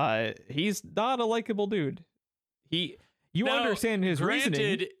 he's not a likable dude. You Now, understand his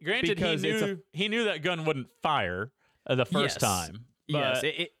reasoning. Granted, because he knew that gun wouldn't fire the first time. Yes,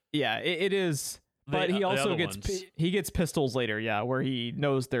 But it is. But he the also other gets ones. he gets pistols later, where he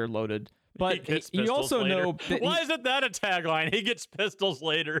knows they're loaded. But gets you pistols also later. know that Why isn't that a tagline? He gets pistols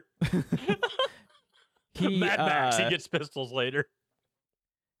later. Mad Max, he gets pistols later.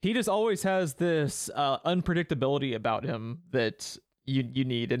 he just always has this unpredictability about him that you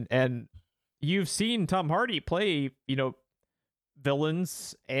need, and you've seen Tom Hardy play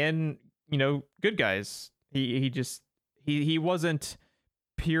villains and good guys. He wasn't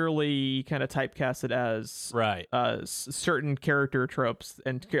purely kind of typecasted as Right. certain character tropes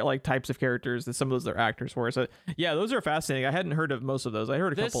and like types of characters that some of those are actors for. So yeah, those are fascinating. I hadn't heard of most of those. I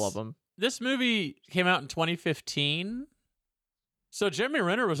heard a couple of them. This movie came out in 2015. So Jeremy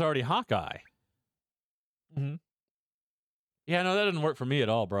Renner was already Hawkeye. Mhm. Yeah, no, that didn't work for me at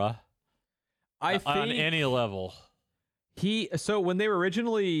all, bruh. I think on any level. So when they were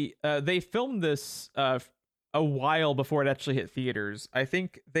originally they filmed this a while before it actually hit theaters. I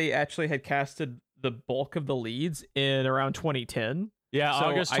think they actually had casted the bulk of the leads in around 2010. Yeah, So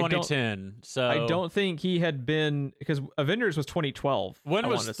August 2010. So I don't think he had been, because Avengers was 2012. When I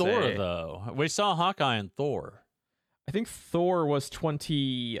was wanna Thor say. though? We saw Hawkeye and Thor. I think Thor was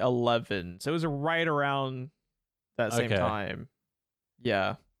 2011. So it was right around that same Okay. time.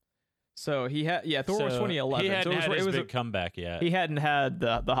 Yeah. So he had Thor was So 2011. He hadn't so had his it was big comeback yet. he hadn't had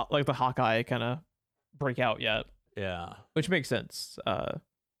the Hawkeye kind of breakout yet, Yeah. which makes sense.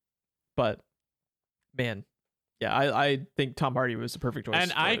 But man, yeah, I think Tom Hardy was the perfect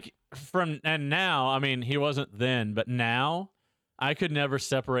choice. And now, I mean, he wasn't then, but now I could never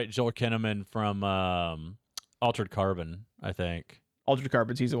separate Joel Kinnaman from Altered Carbon, I think. Altered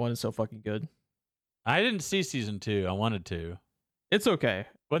Carbon season 1 is so fucking good. I didn't see season 2. I wanted to. It's okay.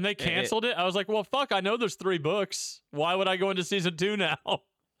 When they canceled it, I was like, well, fuck, I know there's 3 books. Why would I go into season 2 now?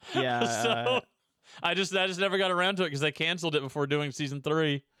 Yeah. So I just never got around to it because they canceled it before doing season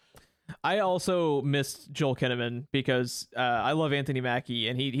 3. I also missed Joel Kinnaman because I love Anthony Mackie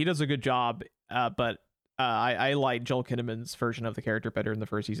and he does a good job, but I like Joel Kinnaman's version of the character better in the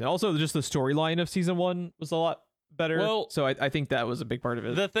first season. Also, just the storyline of season 1 was a lot better. Well, so I think that was a big part of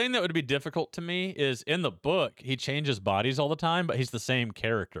it. The thing that would be difficult to me is in the book, he changes bodies all the time, but he's the same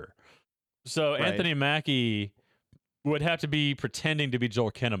character. So Right. Anthony Mackie would have to be pretending to be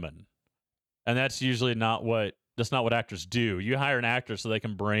Joel Kinnaman. And that's usually not what actors do. You hire an actor so they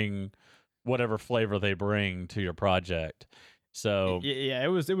can bring whatever flavor they bring to your project. So Yeah, it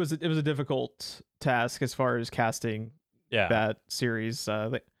was a difficult task as far as casting yeah. that series. I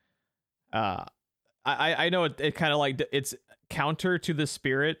know it kind of like it's counter to the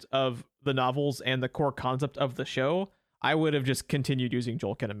spirit of the novels and the core concept of the show. I would have just continued using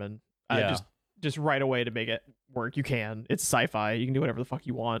Joel Kinnaman, Yeah. just right away to make it work. You can. It's sci-fi. You can do whatever the fuck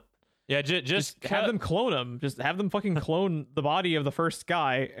you want. Yeah, Just have them clone him. Just have them fucking clone the body of the first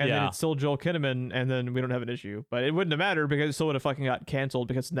guy, and then Yeah. it's still Joel Kinnaman, and then we don't have an issue. But it wouldn't have mattered because it still would have fucking got canceled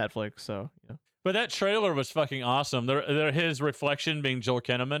because it's Netflix. So But that trailer was fucking awesome. His reflection being Joel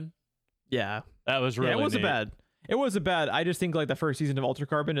Kinnaman. yeah. That was really it wasn't neat. bad. It wasn't bad. I just think like the first season of Altered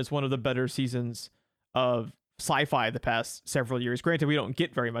Carbon is one of the better seasons of sci-fi the past several years. Granted, we don't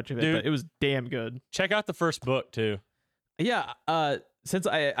get very much of it, Dude. but it was damn good. Check out the first book too. Yeah. Since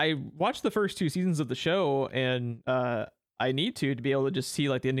I watched the first 2 seasons of the show, and I need to be able to just see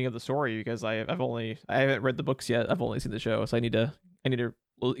like the ending of the story because I haven't read the books yet. I've only seen the show, so I need to either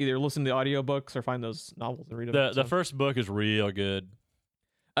listen to the audiobooks or find those novels and read them. The first book is real good.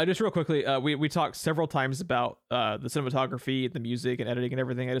 Just real quickly, we talked several times about the cinematography, the music, and editing and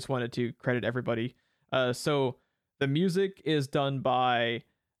everything. I just wanted to credit everybody. So the music is done by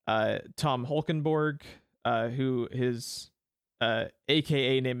Tom Holkenborg, who his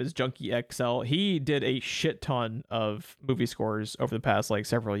AKA name is Junkie XL. He did a shit ton of movie scores over the past like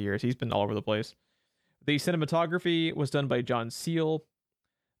several years. He's been all over the place. The cinematography was done by John Seal.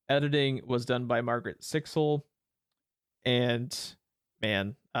 Editing was done by Margaret Sixel. And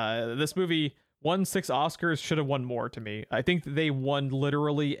man, this movie won 6 Oscars, should have won more to me. I think they won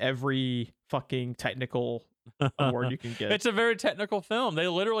literally every fucking technical award you can get. It's a very technical film. They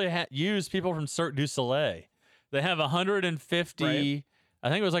literally use people from Cirque du Soleil. They have 150, right. I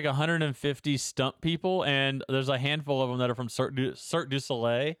think it was like 150 stunt people, and there's a handful of them that are from Cirque du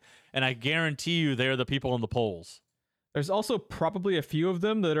Soleil, and I guarantee you they're the people in the poles. There's also probably a few of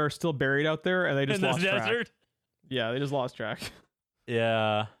them that are still buried out there, and they just lost track. Desert? Yeah, they just lost track.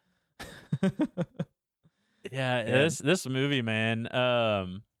 Yeah. Yeah, this movie, man.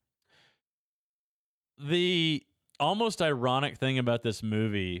 The almost ironic thing about this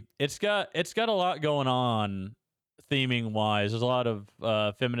movie, it's got a lot going on theming wise. There's a lot of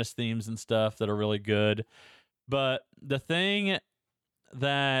feminist themes and stuff that are really good. But the thing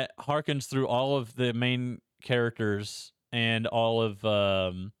that harkens through all of the main characters and all of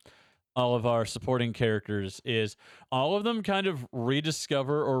our supporting characters is all of them kind of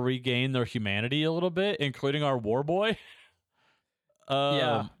rediscover or regain their humanity a little bit, including our war boy.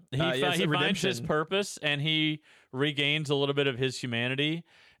 He finds his purpose and he regains a little bit of his humanity.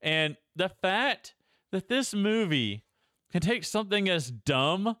 And the fact that this movie can take something as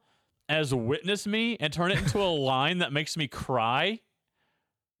dumb as Witness Me and turn it into a line that makes me cry.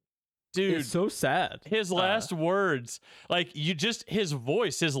 Dude, it's so sad. His last words, like his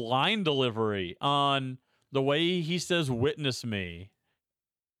voice, his line delivery on the way he says "witness me,"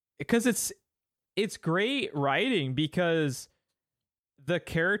 because it's great writing, because the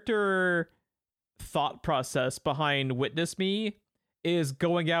character thought process behind "witness me" is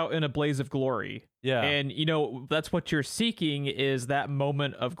going out in a blaze of glory. Yeah, and that's what you're seeking, is that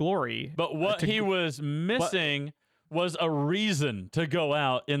moment of glory. But what he was missing was a reason to go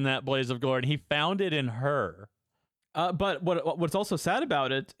out in that blaze of glory, and he found it in her. But what's also sad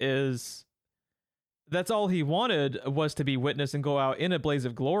about it is that's all he wanted, was to be witness and go out in a blaze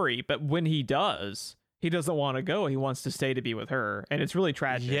of glory. But when he does, he doesn't want to go. He wants to stay to be with her, and it's really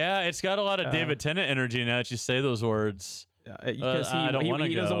tragic. Yeah, it's got a lot of David Tennant energy now that you say those words. Because he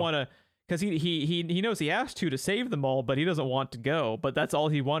doesn't want to. Because he knows he has to save them all, but he doesn't want to go. But that's all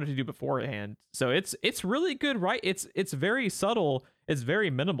he wanted to do beforehand. So it's really good, right? It's very subtle. It's very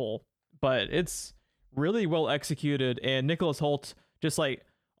minimal, but it's really well executed. And Nicholas Hoult, just like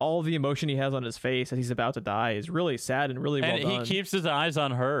all the emotion he has on his face as he's about to die, is really sad and really well done. And he keeps his eyes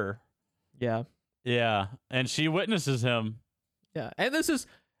on her. Yeah. Yeah. And she witnesses him. Yeah. And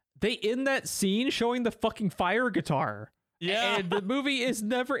they end that scene showing the fucking fire guitar. Yeah, and the movie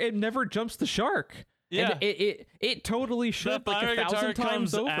never jumps the shark. Yeah, and it totally should. The fire like 1,000 guitar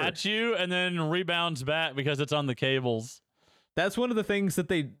times comes over at you and then rebounds back because it's on the cables. That's one of the things that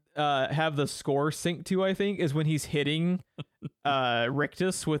they have the score sync to, I think, is when he's hitting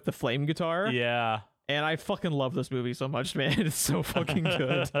Rictus with the flame guitar. Yeah. And I fucking love this movie so much, man. It's so fucking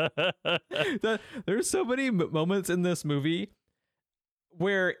good. There's so many moments in this movie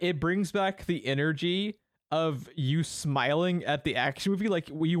where it brings back the energy of you smiling at the action movie like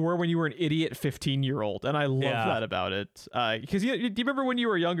you were when you were an idiot 15-year-old, and I love that about it. Because do you remember when you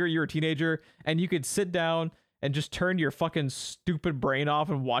were younger, you were a teenager, and you could sit down and just turn your fucking stupid brain off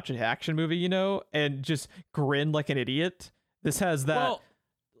and watch an action movie, and just grin like an idiot? This has that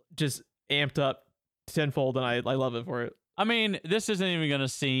just amped up tenfold, and I love it for it. I mean, this isn't even going to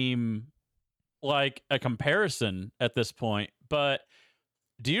seem like a comparison at this point, but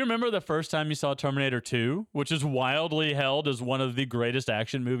do you remember the first time you saw Terminator 2, which is wildly held as one of the greatest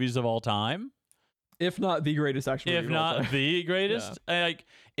action movies of all time? If not the greatest action movie of all time. If not the greatest. Yeah. Like,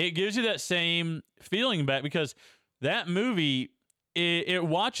 it gives you that same feeling back, because that movie, it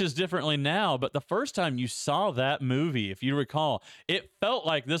watches differently now, but the first time you saw that movie, if you recall, it felt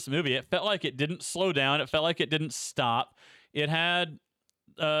like this movie. It felt like it didn't slow down. It felt like it didn't stop. It had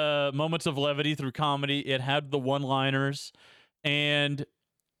moments of levity through comedy. It had the one-liners, and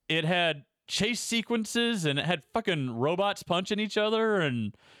it had chase sequences, and it had fucking robots punching each other.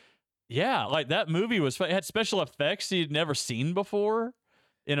 And yeah, like that movie it had special effects you'd never seen before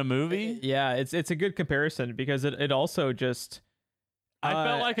in a movie. Yeah, it's a good comparison, because it also just... I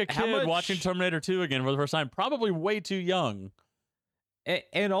felt like a kid watching Terminator 2 again for the first time, probably way too young.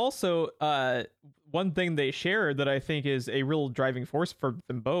 And also, one thing they share that I think is a real driving force for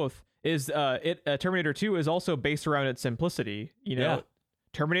them both is Terminator 2 is also based around its simplicity. You know, Yeah.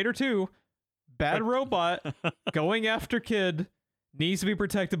 Terminator 2, bad robot going after kid, needs to be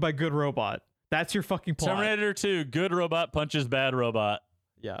protected by good robot. That's your fucking plot. Terminator 2, good robot punches bad robot.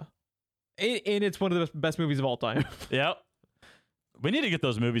 Yeah. And it's one of the best movies of all time. Yep. We need to get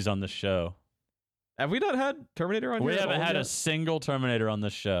those movies on this show. Have we not had Terminator on We here? haven't had a single Terminator on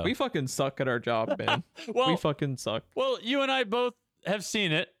this show. We fucking suck at our job, man. well, we fucking suck. well, you and I both have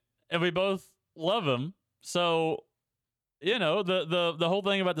seen it, and we both love him. So, you know, the whole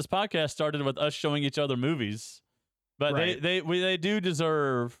thing about this podcast started with us showing each other movies. But Right. they do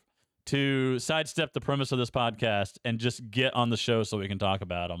deserve to sidestep the premise of this podcast and just get on the show so we can talk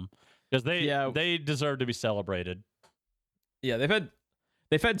about them, because they deserve to be celebrated. Yeah,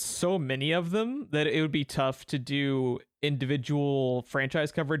 they've had so many of them that it would be tough to do individual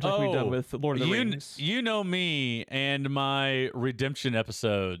franchise coverage like we've done with Lord of the Rings. You know me and my redemption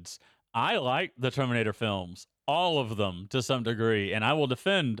episodes. I like the Terminator films, all of them to some degree, and I will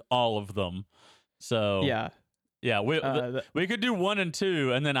defend all of them. So yeah, we could do 1 and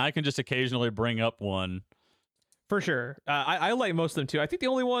 2, and then I can just occasionally bring up one. for sure. I like most of them too. I think the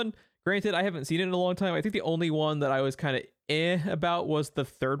only one, granted, I haven't seen it in a long time. I think the only one that I was kind of about was the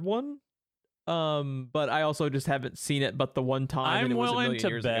third one. But I also just haven't seen it but the one time. I'm and it was a willing million to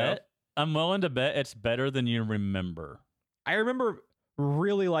years bet. ago. I'm willing to bet it's better than you remember. I remember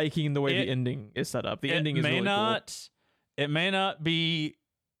really liking the way the ending is set up. The ending is really cool. It may not be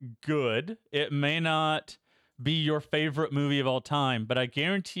good. It may not be your favorite movie of all time, but I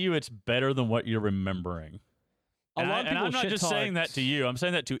guarantee you it's better than what you're remembering. A lot of people I'm not just saying that to you. I'm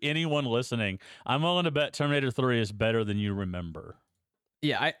saying that to anyone listening. I'm willing to bet Terminator 3 is better than you remember.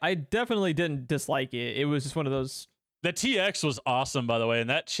 Yeah, I definitely didn't dislike it. It was just one of those. The TX was awesome, by the way, and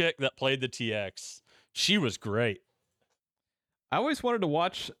that chick that played the TX, she was great. I always wanted to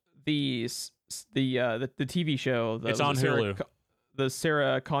watch the TV show. It's on Hulu. The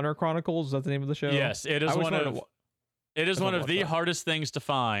Sarah Connor Chronicles. Is that the name of the show? Yes, it is one of the hardest things to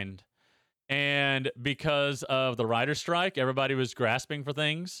find. And because of the writer's strike, everybody was grasping for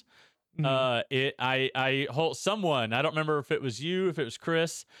things. Someone, I don't remember if it was you, if it was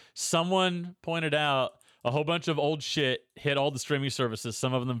Chris, someone pointed out a whole bunch of old shit hit all the streaming services,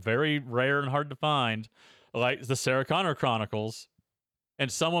 some of them very rare and hard to find, like the Sarah Connor Chronicles.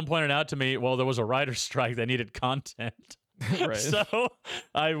 And someone pointed out to me, well, there was a writer's strike, they needed content. Right. So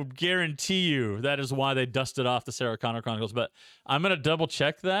I guarantee you that is why they dusted off the Sarah Connor Chronicles. But I'm going to double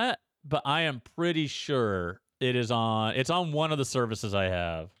check that. But I am pretty sure it's on one of the services I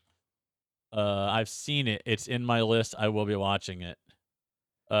have. I've seen it. It's in my list. I will be watching it.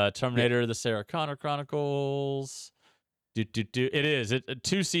 Terminator, the Sarah Connor Chronicles. It is.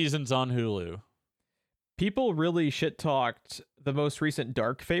 2 seasons on Hulu. People really shit talked the most recent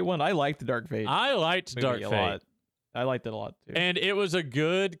Dark Fate one. I liked the Dark Fate. I liked Dark Fate. Lot. I liked it a lot too. And it was a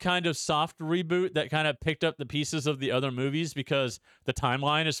good kind of soft reboot that kind of picked up the pieces of the other movies because the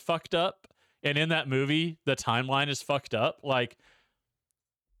timeline is fucked up. And in that movie, the timeline is fucked up. Like,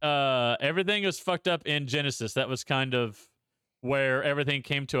 everything was fucked up in Genesis. That was kind of where everything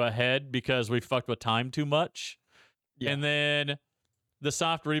came to a head because we fucked with time too much. Yeah. And then the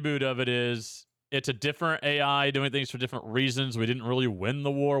soft reboot of it is it's a different AI doing things for different reasons. We didn't really win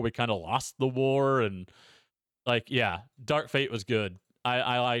the war. We kind of lost the war. And Dark Fate was good.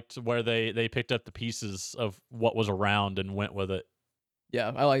 I liked where they picked up the pieces of what was around and went with it.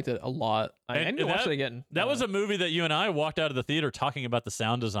 Yeah, I liked it a lot. I need to watch it again. That was a movie that you and I walked out of the theater talking about the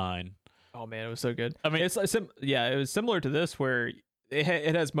sound design. Oh man, it was so good. I mean, it was similar to this where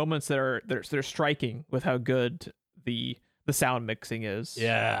it has moments that are they're striking with how good the sound mixing is.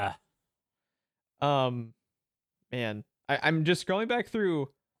 Yeah. Man, I'm just scrolling back through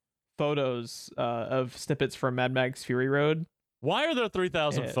photos of snippets from Mad Max Fury Road. Why are there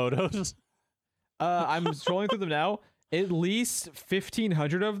 3,000 photos? I'm scrolling through them now. At least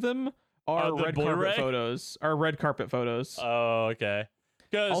 1,500 of them are red carpet photos. Oh, okay.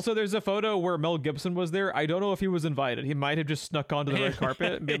 Also, there's a photo where Mel Gibson was there. I don't know if he was invited. He might have just snuck onto the red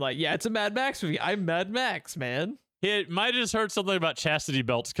carpet and been like, "Yeah, it's a Mad Max movie. I'm Mad Max, man." He might have just heard something about chastity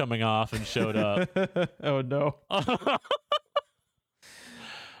belts coming off and showed up. Oh no.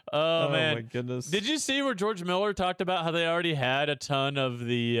 Oh man, my goodness. Did you see where George Miller talked about how they already had a ton of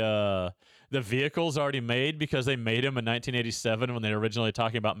the vehicles already made because they made them in 1987 when they were originally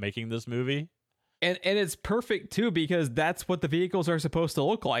talking about making this movie? And it's perfect too because that's what the vehicles are supposed to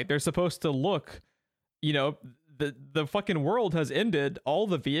look like. They're supposed to look, the fucking world has ended. All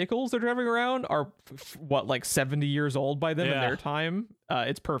the vehicles they're driving around are like 70 years old by then in their time.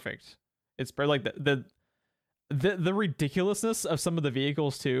 It's perfect. It's like the ridiculousness of some of the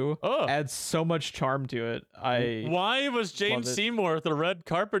vehicles too adds so much charm to it. Why was Jane Seymour at the red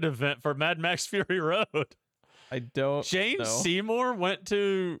carpet event for Mad Max Fury Road? I don't. Jane Seymour went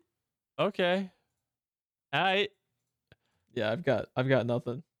to. Okay. Yeah, I've got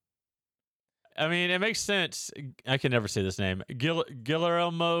nothing. I mean, it makes sense. I can never say this name.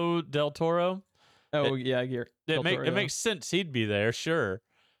 Guillermo del Toro. Oh, It makes sense he'd be there, sure.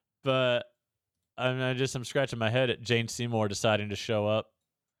 But I'm scratching my head at Jane Seymour deciding to show up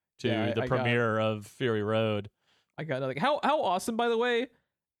to the premiere of Fury Road. I got nothing. How awesome, by the way,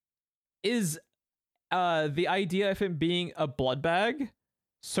 is the idea of him being a blood bag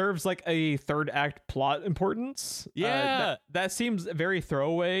serves like a third act plot importance. Yeah. That seems very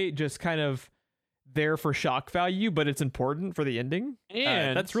throwaway, just kind of there for shock value, but it's important for the ending.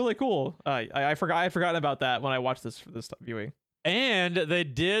 And that's really cool. I forgot about that when I watched this viewing. And they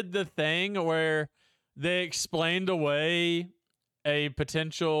did the thing where they explained away a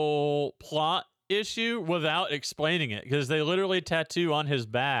potential plot issue without explaining it, because they literally tattoo on his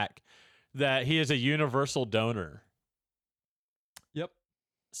back that he is a universal donor. Yep.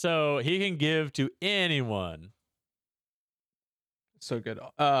 So he can give to anyone. So good.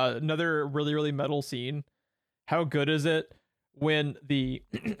 Another really, really metal scene. How good is it when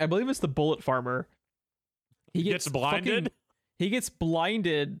I believe it's the bullet farmer, he gets blinded? He gets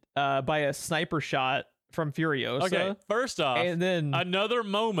blinded by a sniper shot from Furiosa. Okay, first off, and then another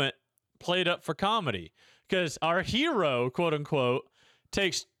moment played up for comedy, because our hero, quote unquote,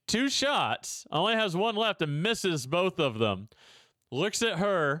 takes 2 shots, only has 1 left, and misses both of them. Looks at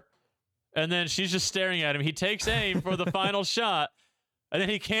her, and then she's just staring at him. He takes aim for the final shot, and then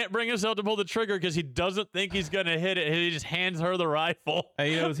he can't bring himself to pull the trigger because he doesn't think he's going to hit it. And he just hands her the rifle.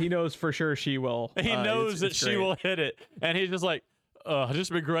 And he knows for sure she will. He knows that she will hit it. And he's just like,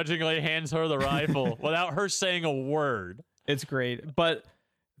 just begrudgingly hands her the rifle without her saying a word. It's great. But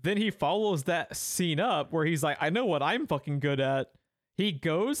then he follows that scene up where he's like, I know what I'm fucking good at. He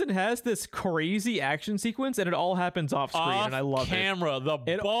goes and has this crazy action sequence, and it all happens off screen, and I love camera, the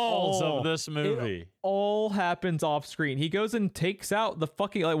balls of this movie. It all happens off screen. He goes and takes out the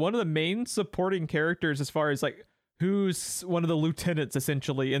fucking, like, one of the main supporting characters as far as, like, who's one of the lieutenants,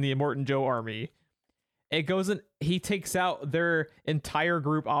 essentially, in the Immortan Joe army. It goes and he takes out their entire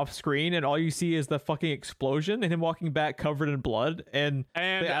group off screen, and all you see is the fucking explosion and him walking back covered in blood. And they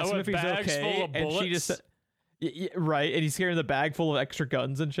ask him if he's okay, and she just... right, and he's carrying the bag full of extra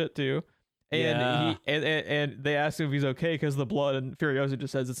guns and shit too, and and they ask him if he's okay because of the blood, and Furiosa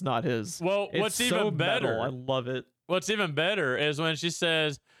just says it's not his. Well, what's even better? Metal. I love it. What's even better is when she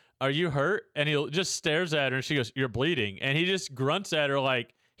says, "Are you hurt?" and he just stares at her, and she goes, "You're bleeding," and he just grunts at her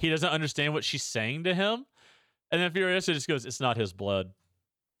like he doesn't understand what she's saying to him, and then Furiosa just goes, "It's not his blood."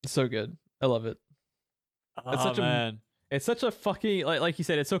 So good, I love it. It's such a fucking like you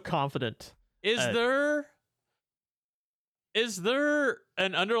said, it's so confident. Is there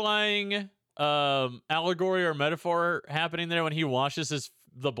an underlying allegory or metaphor happening there when he washes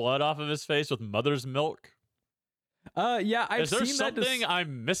the blood off of his face with mother's milk? Yeah, Is there something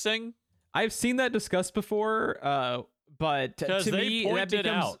I'm missing? I've seen that discussed before, but to me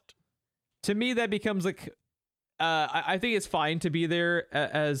that becomes like, I think it's fine to be there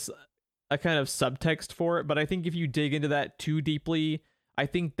as a kind of subtext for it, but I think if you dig into that too deeply, I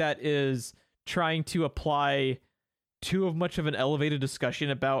think that is trying to apply too much of an elevated discussion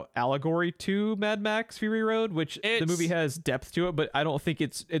about allegory to Mad Max Fury Road, which the movie has depth to it, but I don't think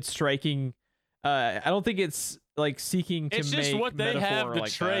it's striking. I don't think it's like seeking to make. It's just what they have to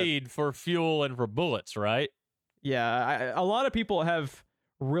like trade for fuel and for bullets, right? Yeah, a lot of people have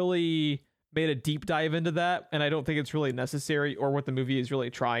really made a deep dive into that, and I don't think it's really necessary or what the movie is really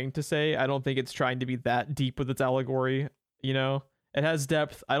trying to say. I don't think it's trying to be that deep with its allegory. You know, it has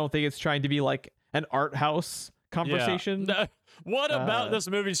depth. I don't think it's trying to be like an art house conversation. Yeah. What about this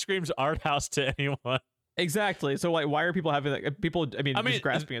movie screams art house to anyone? Exactly. So like, why are people having like people? I mean, just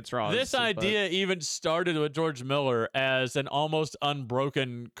grasping at straws. This idea even started with George Miller as an almost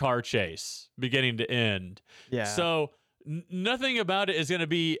unbroken car chase, beginning to end. Yeah. So nothing about it is going to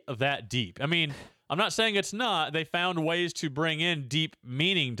be that deep. I mean, I'm not saying it's not. They found ways to bring in deep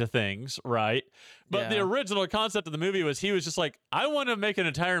meaning to things, right? But the original concept of the movie was he was just like, I want to make an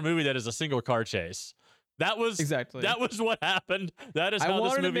entire movie that is a single car chase. That was what happened. That is how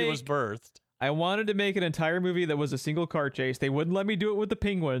this movie was birthed. I wanted to make an entire movie that was a single car chase. They wouldn't let me do it with the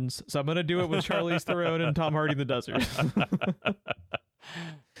Penguins, so I'm going to do it with Charlize Theron and Tom Hardy in the desert.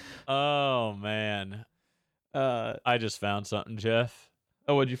 Oh, man. I just found something, Jeff.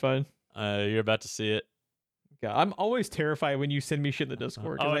 Oh, what'd you find? You're about to see it. God, I'm always terrified when you send me shit in the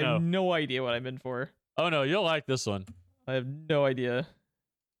Discord because I have no idea what I'm in for. Oh no, you'll like this one. I have no idea.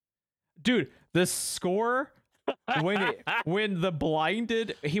 Dude, the score when the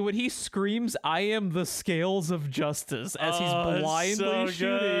blinded when he screams, "I am the scales of justice" as he's blindly so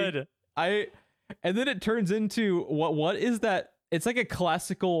shooting. Good. And then it turns into what is that? It's like a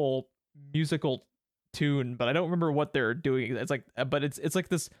classical musical tune, but I don't remember what they're doing. It's like, but it's like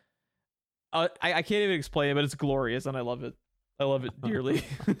this. I can't even explain it, but it's glorious, and I love it. I love it dearly.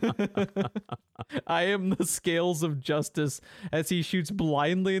 I am the scales of justice as he shoots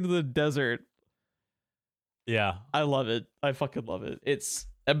blindly into the desert. Yeah, I love it. I fucking love it. It's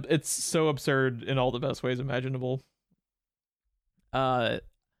so absurd in all the best ways imaginable. I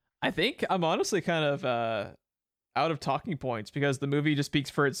think I'm honestly kind of out of talking points because the movie just speaks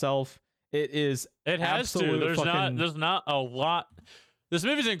for itself. It has to. There's not a lot. This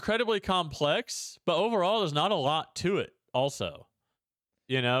movie's incredibly complex, but overall there's not a lot to it also.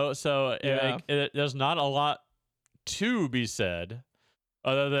 You know, so there's not a lot to be said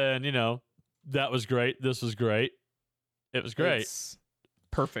other than, you know, that was great, this was great. It was great. It's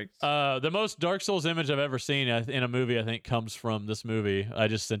perfect. The most Dark Souls image I've ever seen in a movie, I think, comes from this movie. I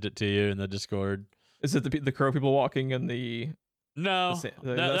just sent it to you in the Discord. Is it the crow people walking in the... No,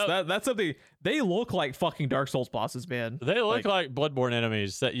 that's something. They look like fucking Dark Souls bosses, man. They look like Bloodborne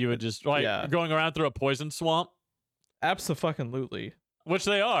enemies that you would just going around through a poison swamp. Absolutely. Which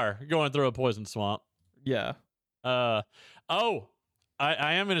they are, going through a poison swamp. Yeah. I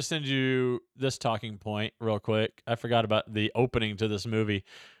am going to send you this talking point real quick. I forgot about the opening to this movie.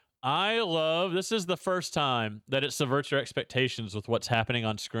 This is the first time that it subverts your expectations with what's happening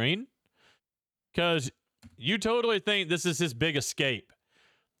on screen. Because you totally think this is his big escape.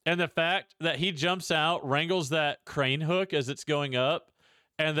 And the fact that he jumps out, wrangles that crane hook as it's going up,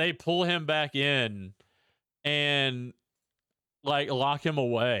 and they pull him back in and like lock him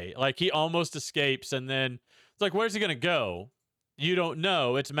away. Like he almost escapes, and then it's like, where's he gonna go? You don't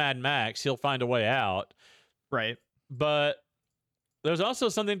know. It's Mad Max. He'll find a way out. Right. But there's also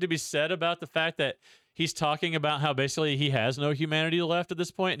something to be said about the fact that he's talking about how basically he has no humanity left at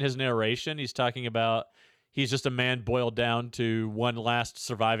this point in his narration. He's talking about he's just a man boiled down to one last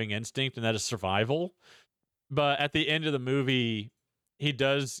surviving instinct, and that is survival. But at the end of the movie, he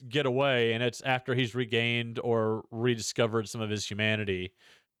does get away, and it's after he's regained or rediscovered some of his humanity.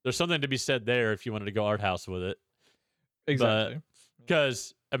 There's something to be said there if you wanted to go art house with it. Exactly.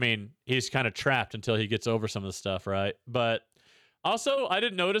 Because, I mean, he's kind of trapped until he gets over some of the stuff, right? But also, I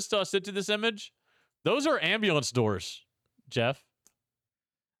didn't notice till I sent to this image, those are ambulance doors, Jeff.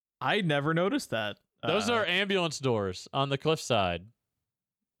 I never noticed that. Those are ambulance doors on the cliffside.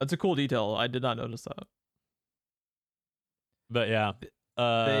 That's a cool detail. I did not notice that. But yeah,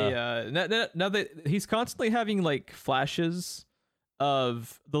 now he's constantly having like flashes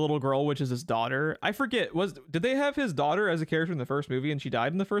of the little girl, which is his daughter. I forget, did they have his daughter as a character in the first movie and she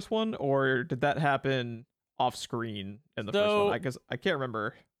died in the first one, or did that happen off screen in the first one? I guess I can't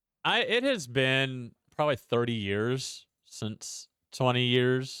remember. It has been probably 30 years 20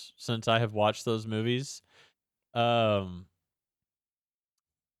 years since I have watched those movies. I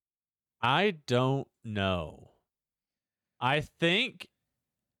don't know. I think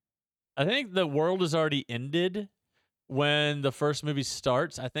the world has already ended when the first movie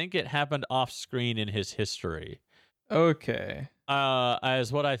starts. I think it happened off screen in his history. Okay.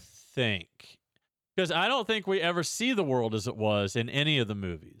 As what I think. Because I don't think we ever see the world as it was in any of the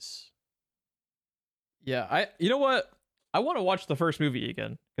movies. Yeah, you know what? I want to watch the first movie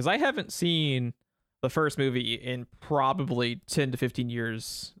again because I haven't seen the first movie in probably 10 to 15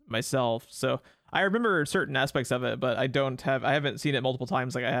 years myself. So I remember certain aspects of it, but I haven't seen it multiple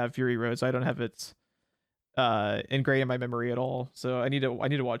times like I have Fury Road, so I don't have it ingrained in my memory at all. So I need to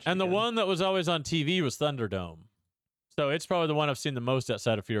watch it. And the one that was always on TV was Thunderdome. So it's probably the one I've seen the most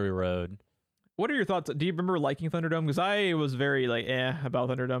outside of Fury Road. What are your thoughts? Do you remember liking Thunderdome? Because I was very about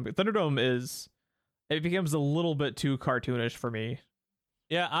Thunderdome. Thunderdome it becomes a little bit too cartoonish for me.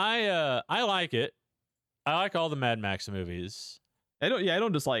 Yeah, I like it. I like all the Mad Max movies. I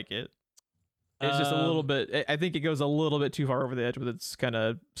don't dislike it. It's just a little bit. I think it goes a little bit too far over the edge with its kind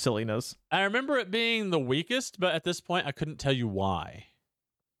of silliness. I remember it being the weakest, but at this point, I couldn't tell you why.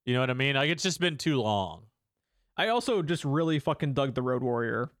 You know what I mean? Like it's just been too long. I also just really fucking dug the Road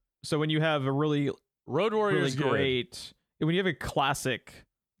Warrior. So when you have a Road Warrior is great, when you have a classic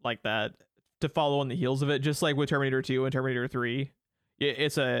like that to follow on the heels of it, just like with Terminator 2 and Terminator 3,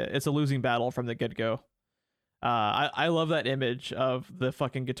 it's a losing battle from the get go. I love that image of the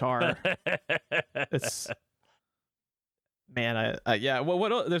fucking guitar. It's man, yeah.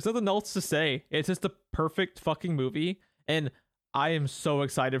 What? There's nothing else to say. It's just perfect fucking movie, and I am so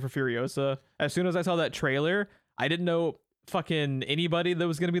excited for Furiosa. As soon as I saw that trailer, I didn't know fucking anybody that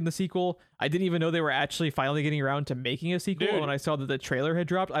was going to be in the sequel. I didn't even know they were actually finally getting around to making a sequel. Dude. When I saw that the trailer had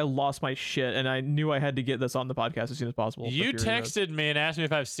dropped, I lost my shit, and I knew I had to get this on the podcast as soon as possible. You texted me and asked me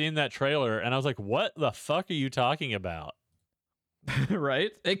if I've seen that trailer, and I was like, what the fuck are you talking about?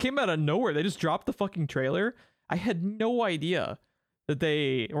 Right? It came out of nowhere. They just dropped the fucking trailer. I had no idea that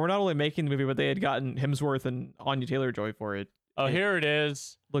they were not only making the movie, but they had gotten Hemsworth and Anya Taylor-Joy for it. Oh, here it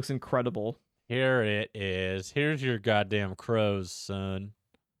is. Looks incredible. Here it is. Here's your goddamn crows, son.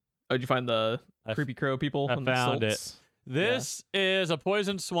 Oh, did you find the creepy crow people? I found it. This is a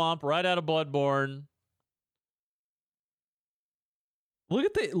poison swamp right out of Bloodborne. Look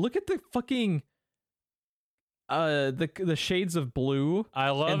at the fucking the shades of blue.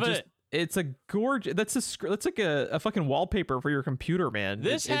 I love it. It's a gorgeous. That's like a fucking wallpaper for your computer, man.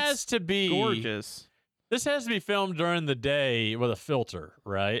 This has to be gorgeous. This has to be filmed during the day with a filter,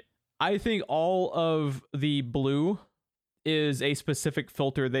 right? I think all of the blue is a specific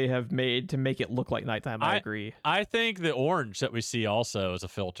filter they have made to make it look like nighttime. I agree. I think the orange that we see also is a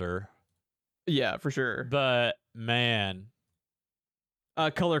filter. Yeah, for sure. But man,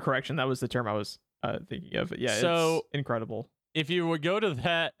 color correction, that was the term I was thinking of. Yeah, so it's incredible. If you would go to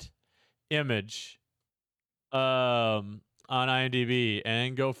that image on IMDb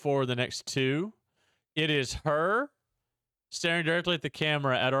and go for the next two, it is her staring directly at the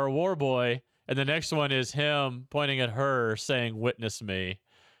camera at our war boy, and the next one is him pointing at her saying, "Witness me,"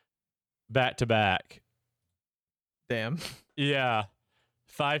 back to back. Damn. Yeah.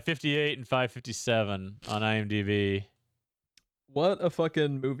 558 and 557 on IMDb. What a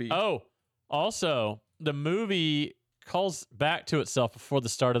fucking movie. Oh, also, the movie calls back to itself before the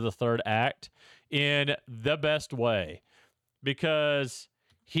start of the third act in the best way, because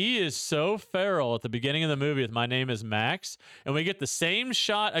he is so feral at the beginning of the movie with "My name is Max," and we get the same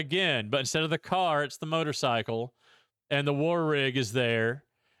shot again, but instead of the car, it's the motorcycle, and the war rig is there,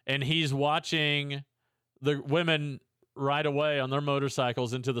 and he's watching the women ride away on their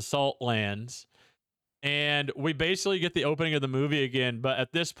motorcycles into the salt lands. And we basically get the opening of the movie again, but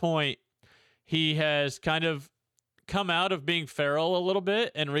at this point, he has kind of come out of being feral a little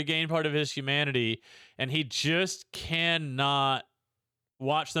bit and regained part of his humanity, and he just cannot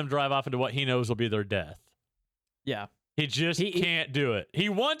watch them drive off into what he knows will be their death. Yeah. He can't do it. He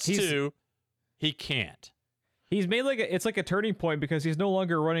wants to, he can't. He's made it's like a turning point, because he's no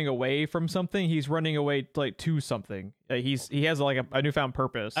longer running away from something. He's running away to something. He has like a newfound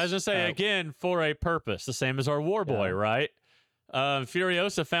purpose. I was gonna say again, for a purpose, the same as our war boy, right?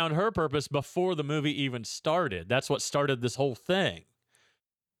 Furiosa found her purpose before the movie even started. That's what started this whole thing.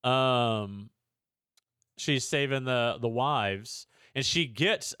 She's saving the wives, and she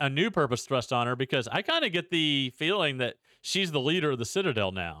gets a new purpose thrust on her, because I kind of get the feeling that she's the leader of the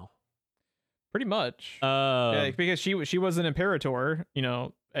Citadel now. Pretty much. Because she was an Imperator,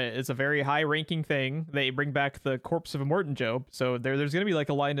 it's a very high ranking thing. They bring back the corpse of Immortan Job, so there's going to be like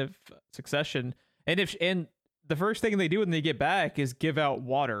a line of succession. And the first thing they do when they get back is give out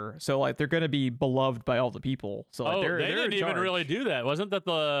water. So like they're going to be beloved by all the people. So like, they didn't even really do that. Wasn't that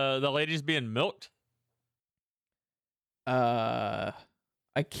the ladies being milked? I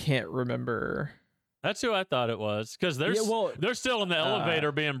can't remember. That's who I thought it was, because they're still in the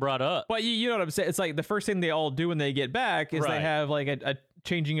elevator being brought up. But you know what I'm saying? It's like the first thing they all do when they get back is they have like a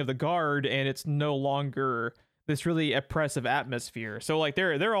changing of the guard, and it's no longer this really oppressive atmosphere. So like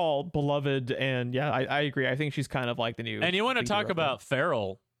they're all beloved, and yeah, I agree. I think she's kind of like the new. And you want to talk about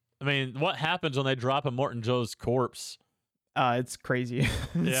feral? I mean, what happens when they drop Immortan Joe's corpse? It's crazy.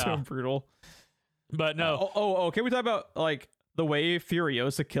 It's so brutal. But no. Oh, can we talk about like the way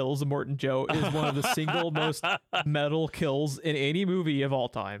Furiosa kills Immortan Joe is one of the single most metal kills in any movie of all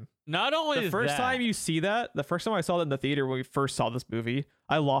time. Not only the first time you see that, the first time I saw that in the theater when we first saw this movie,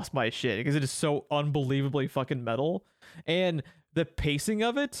 I lost my shit because it is so unbelievably fucking metal. And the pacing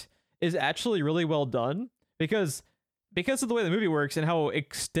of it is actually really well done because of the way the movie works and how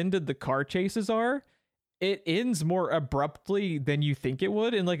extended the car chases are. It ends more abruptly than you think it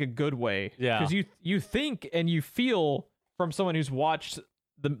would, in like a good way. Yeah. Because you think and you feel from someone who's watched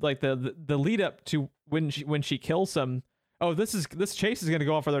the lead up to when she kills him. Oh, this chase is gonna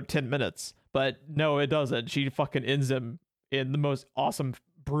go on for another 10 minutes. But no, it doesn't. She fucking ends him in the most awesome,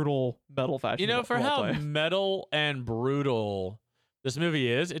 brutal metal fashion. You know, for how metal and brutal this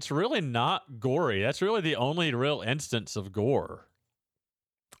movie is, it's really not gory. That's really the only real instance of gore.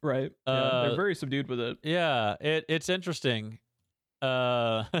 Right. Yeah, they're very subdued with it. Yeah, it's interesting.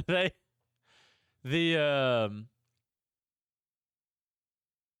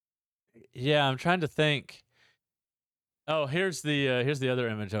 Yeah, I'm trying to think. Oh, here's the other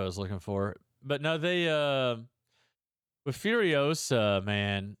image I was looking for. But no, they with Furiosa,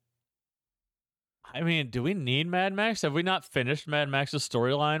 man. I mean, do we need Mad Max? Have we not finished Mad Max's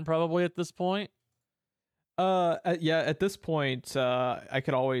storyline probably at this point? Yeah, at this point, I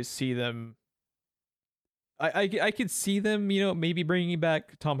could always see them. I could see them, maybe bringing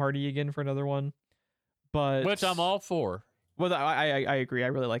back Tom Hardy again for another one, but Which I'm all for. Well, I agree. I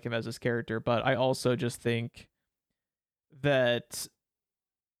really like him as this character, but I also just think that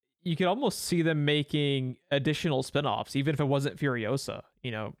you could almost see them making additional spin-offs, even if it wasn't Furiosa.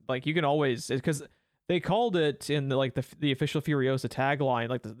 Like you can always, because they called it in the official Furiosa tagline,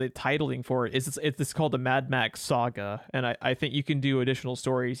 like the titling for it is it's called the Mad Max Saga, and I think you can do additional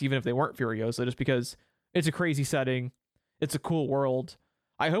stories even if they weren't Furiosa, just because it's a crazy setting, it's a cool world.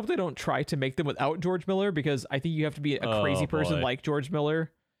 I hope they don't try to make them without George Miller, because I think you have to be a crazy person like George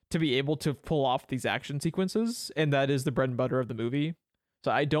Miller to be able to pull off these action sequences, and that is the bread and butter of the movie.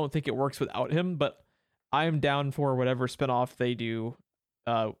 So I don't think it works without him, but I'm down for whatever spinoff they do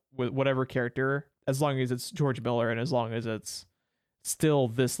with whatever character, as long as it's George Miller and as long as it's still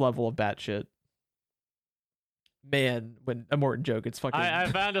this level of batshit. Man, when a Morton joke, it's fucking. I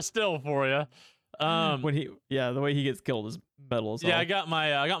found a still for you. When the way he gets killed is metal as hell. Yeah, I got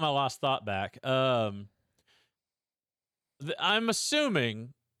my lost thought back. I'm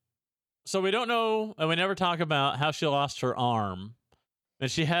assuming. So we don't know, and we never talk about how she lost her arm, and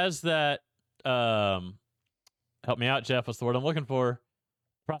she has that. Help me out, Jeff. What's the word I'm looking for?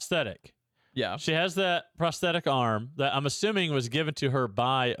 Prosthetic. Yeah, she has that prosthetic arm that I'm assuming was given to her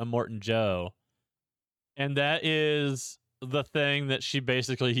by Immortan Joe, and that is the thing that she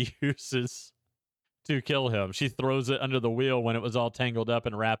basically uses to kill him. She throws it under the wheel when it was all tangled up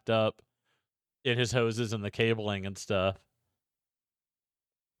and wrapped up in his hoses and the cabling and stuff.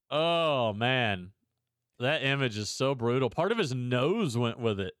 Oh man, that image is so brutal. Part of his nose went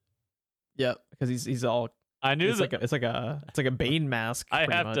with it. Yeah, because he's all. I knew it's like a Bane mask. I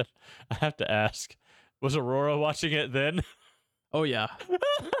have to ask. Was Aurora watching it then? Oh yeah,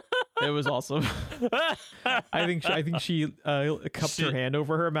 it was awesome. I think she cupped her hand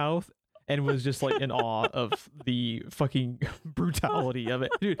over her mouth and was just like in awe of the fucking brutality of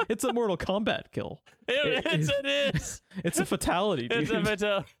it. Dude, it's a Mortal Kombat kill. It is. It's a fatality, dude. It's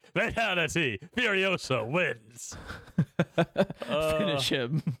a fatality. Furiosa wins. Finish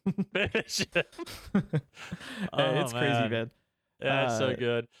him. Finish him. It's crazy, man. Yeah, it's so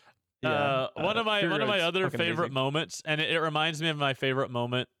good. Yeah, one of my other favorite amazing moments, and it reminds me of my favorite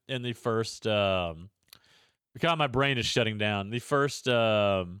moment in the first. God, my brain is shutting down. The first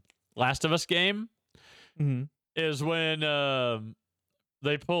Last of Us game is when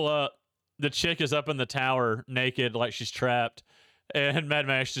they pull up. The chick is up in the tower naked, like she's trapped, and Mad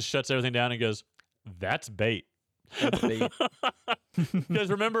Max just shuts everything down and goes, "That's bait." That's bait. Because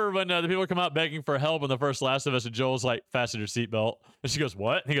remember when the people come out begging for help in the first Last of Us, and Joel's like, "Fasten your seatbelt," and she goes,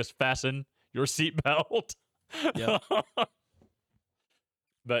 "What?" And he goes, "Fasten your seatbelt." Yeah.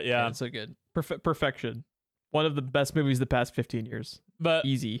 But yeah, it's so good. Perfection. One of the best movies the past 15 years. But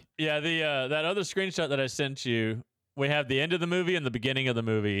easy. Yeah, the that other screenshot that I sent you, we have the end of the movie and the beginning of the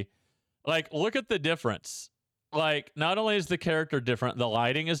movie. Like, look at the difference. Like, not only is the character different, the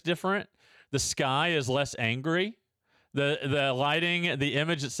lighting is different. The sky is less angry. The lighting, the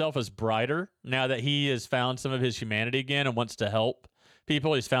image itself is brighter now that he has found some of his humanity again and wants to help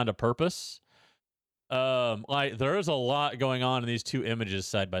people. He's found a purpose. Like, there's a lot going on in these two images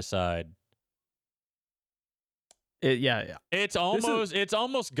side by side. Yeah. It's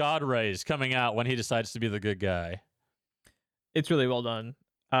almost God rays coming out when he decides to be the good guy. It's really well done.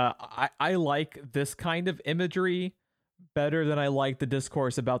 I like this kind of imagery better than I like the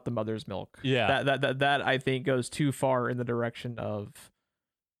discourse about the mother's milk. Yeah, that I think goes too far in the direction of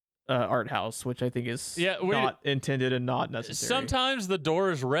art house, which I think is not intended and not necessary. Sometimes the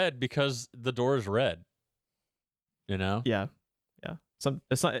door is red because the door is red. You know? Yeah.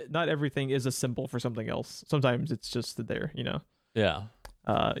 It's not everything is a symbol for something else. Sometimes it's just there. Yeah.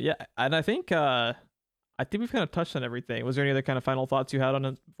 Yeah, and I think we've kind of touched on everything. Was there any other kind of final thoughts you had on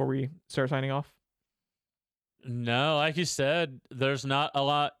it before we start signing off? No, like you said, there's not a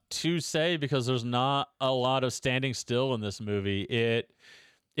lot to say because there's not a lot of standing still in this movie.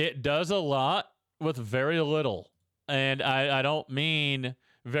 It does a lot with very little. And I don't mean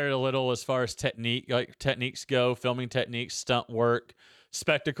very little as far as techniques go, filming techniques, stunt work,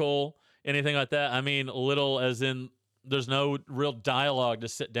 spectacle, anything like that. I mean little as in there's no real dialogue to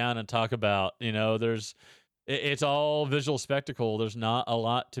sit down and talk about. It's all visual spectacle. There's not a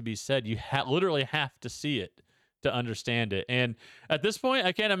lot to be said. You literally have to see it to understand it. And at this point,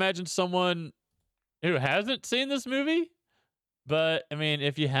 I can't imagine someone who hasn't seen this movie. But I mean,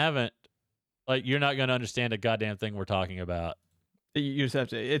 if you haven't, like, you're not going to understand a goddamn thing we're talking about. You just have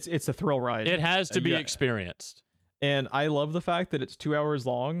to. It's a thrill ride. It has to be experienced. And I love the fact that it's 2 hours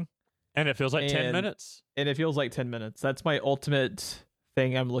long. And it feels like 10 minutes. And it feels like 10 minutes. That's my ultimate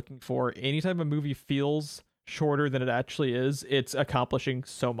thing I'm looking for. Anytime a movie feels shorter than it actually is, it's accomplishing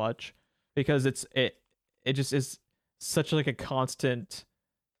so much, because it just is such like a constant,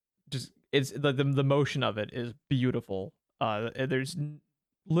 just it's the motion of it is beautiful. There's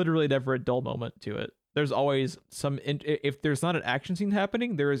literally never a dull moment to it. There's always if there's not an action scene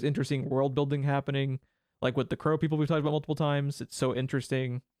happening, there is interesting world building happening, like with the Crow people we've talked about multiple times. It's so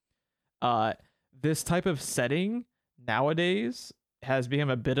interesting. This type of setting nowadays has become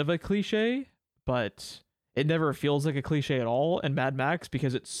a bit of a cliche, but it never feels like a cliche at all in Mad Max,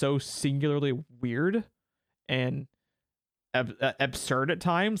 because it's so singularly weird and absurd at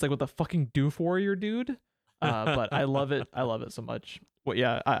times, like with the fucking Doof Warrior dude. But I love it. I love it so much. Well,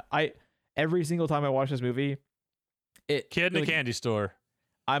 yeah, I every single time I watch this movie, Kid in a candy store.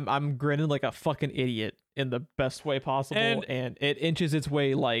 I'm grinning like a fucking idiot in the best way possible, and it inches its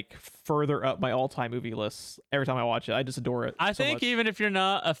way like further up my all-time movie lists every time I watch it. I just adore it. I think even if you're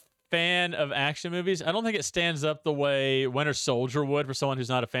not a fan of action movies, I don't think it stands up the way Winter Soldier would for someone who's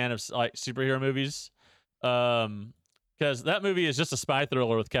not a fan of like superhero movies. Because that movie is just a spy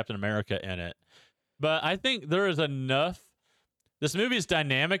thriller with Captain America in it. But I think there is enough. This movie is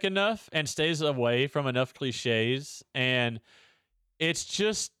dynamic enough and stays away from enough cliches, and it's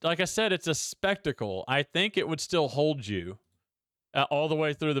just, like I said, it's a spectacle. I think it would still hold you all the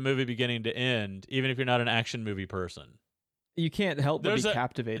way through the movie beginning to end, even if you're not an action movie person. You can't help but be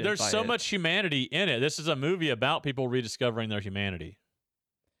captivated. There's by so much humanity in it. This is a movie about people rediscovering their humanity.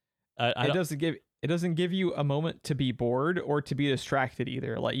 It doesn't give you a moment to be bored or to be distracted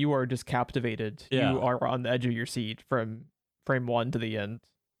either. Like, you are just captivated. Yeah. You are on the edge of your seat from frame one to the end.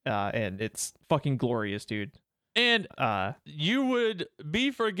 And it's fucking glorious, dude. And you would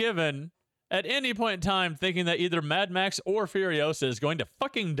be forgiven at any point in time thinking that either Mad Max or Furiosa is going to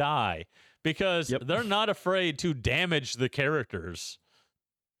fucking die, because they're not afraid to damage the characters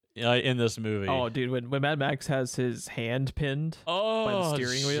in this movie. Oh, dude, when Mad Max has his hand pinned by the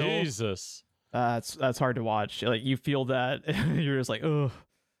steering wheel, Jesus, that's hard to watch. Like, you feel that, you're just like, oh.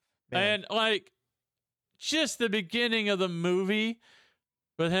 And like, just the beginning of the movie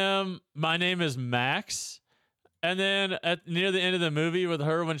with him, my name is Max. And then near the end of the movie with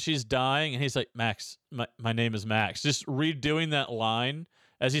her when she's dying, and he's like, Max, my name is Max. Just redoing that line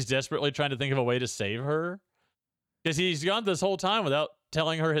as he's desperately trying to think of a way to save her. Because he's gone this whole time without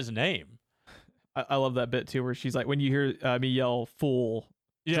telling her his name. I love that bit too, where she's like, when you hear me yell "fool,"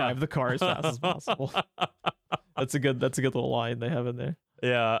 drive the car as fast as possible. That's a good little line they have in there.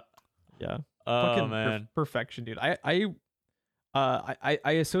 Yeah. Oh, fucking man. Perfection, dude. I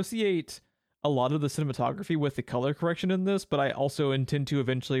associate a lot of the cinematography with the color correction in this, but I also intend to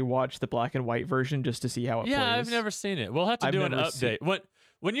eventually watch the black and white version just to see how it plays. Yeah, I've never seen it. We'll have to do an update.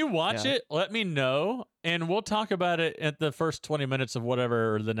 When you watch it, let me know, and we'll talk about it at the first 20 minutes of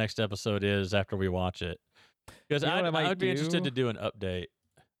whatever the next episode is after we watch it. Because I would be interested to do an update.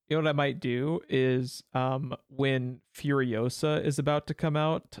 You know what I might do is when Furiosa is about to come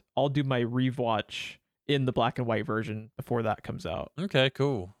out, I'll do my rewatch in the black and white version before that comes out. Okay,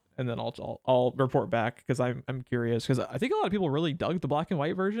 cool. And then I'll report back, because I'm curious, because I think a lot of people really dug the black and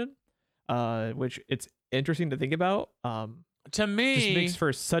white version, which it's interesting to think about. To me, just makes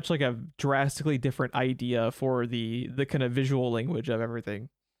for such like a drastically different idea for the kind of visual language of everything.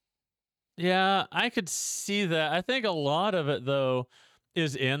 Yeah, I could see that. I think a lot of it though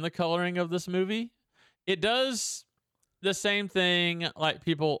is in the coloring of this movie. It does the same thing like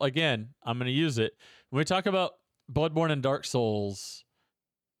people, again, I'm going to use it. When we talk about Bloodborne and Dark Souls,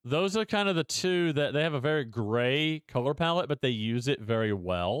 those are kind of the two that they have a very gray color palette, but they use it very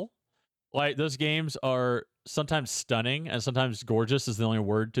well. Like, those games are sometimes stunning and sometimes gorgeous is the only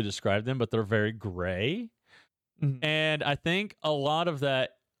word to describe them, but they're very gray. Mm-hmm. And I think a lot of the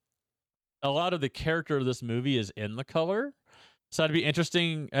character of this movie is in the color. So I'd be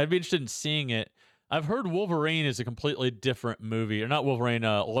interested in seeing it. I've heard Wolverine is a completely different movie, or not Wolverine,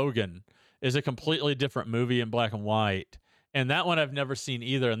 Logan is a completely different movie in black and white. And that one I've never seen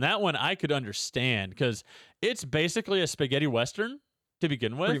either. And that one I could understand because it's basically a spaghetti Western to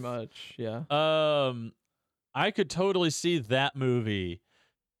begin with. Pretty much, yeah. I could totally see that movie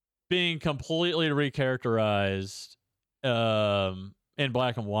being completely recharacterized in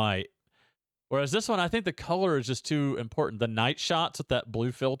black and white. Whereas this one, I think the color is just too important. The night shots with that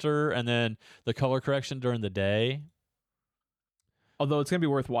blue filter and then the color correction during the day. Although it's gonna be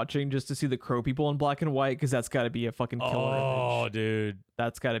worth watching just to see the Crow people in black and white, because that's got to be a fucking killer Oh, image. dude.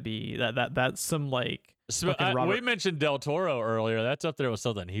 That's got to be that's some like We mentioned Del Toro earlier. That's up there with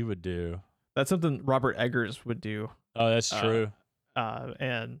something he would do. that's something Robert Eggers would do. Oh, that's true.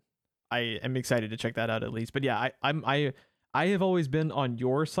 And I am excited to check that out at least. But yeah, I have always been on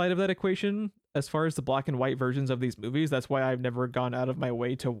your side of that equation as far as the black and white versions of these movies. That's why I've never gone out of my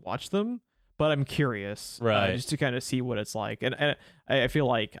way to watch them. But I'm curious, Right. just to kind of see what it's like. And I feel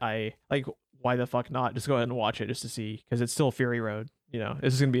like why the fuck not? Just go ahead and watch it just to see, because it's still Fury Road. You know,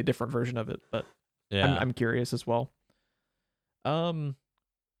 this is gonna be a different version of it, but Yeah. I'm curious as well.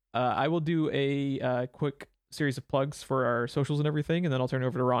 I will do a quick series of plugs for our socials and everything, and then I'll turn it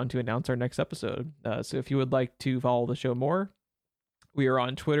over to Ron to announce our next episode. So if you would like to follow the show more, we are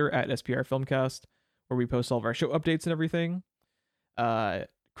on Twitter at SPR Filmcast, where we post all of our show updates and everything.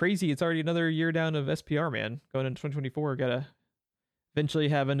 Crazy, it's already another year down of SPR, man. Going into 2024, gotta eventually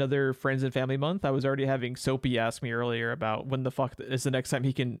have another Friends and Family Month. I was already having Soapy ask me earlier about when the fuck is the next time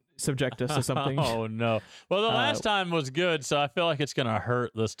he can subject us to something. Oh, no. Well, the last time was good, so I feel like it's going to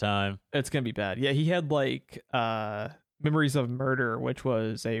hurt this time. It's gonna be bad. Yeah, he had like Memories of Murder, which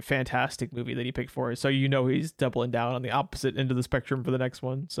was a fantastic movie that he picked for us. So you know he's doubling down on the opposite end of the spectrum for the next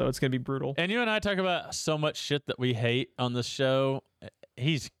one. So it's gonna be brutal. And you and I talk about so much shit that we hate on this show.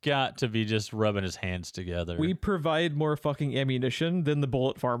 He's got to be just rubbing his hands together. We provide more fucking ammunition than the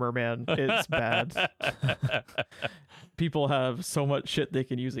Bullet Farmer, man. It's bad. People have so much shit they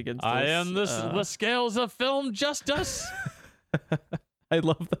can use against us. I am the scales of film justice. I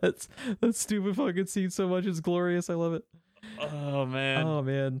love that stupid fucking scene so much. It's glorious. I love it. Oh, man. Oh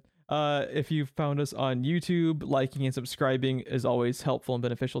man. If you found us on YouTube, liking and subscribing is always helpful and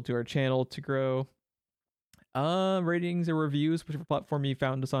beneficial to our channel to grow. Ratings or reviews, whichever platform you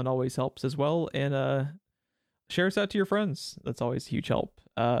found us on, always helps as well. And share us out to your friends. That's always huge help.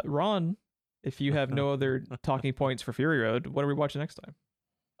 Ron, if you have no other talking points for Fury Road, what are we watching next time?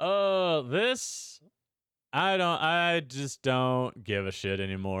 I just don't give a shit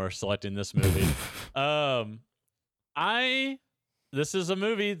anymore selecting this movie. This is a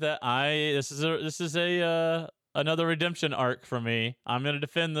movie that this is a another redemption arc for me. I'm going to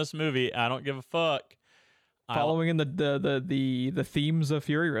defend this movie. I don't give a fuck. Following in the themes of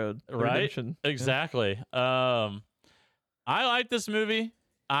Fury Road, right? Redemption. Exactly. I like this movie.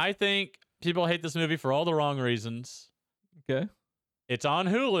 I think people hate this movie for all the wrong reasons. Okay. It's on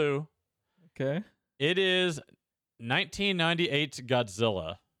Hulu. Okay. It is 1998's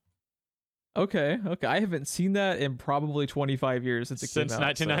Godzilla. Okay. I haven't seen that in probably 25 years since it came out.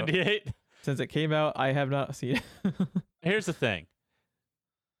 1998? So since it came out, I have not seen it. Here's the thing.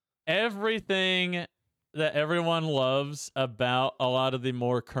 Everything that everyone loves about a lot of the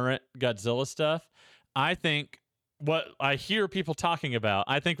more current Godzilla stuff, I think what I hear people talking about,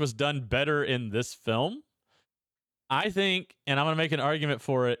 I think was done better in this film. I think, and I'm going to make an argument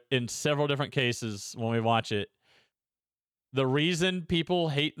for it in several different cases when we watch it, the reason people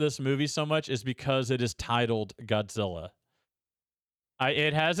hate this movie so much is because it is titled Godzilla.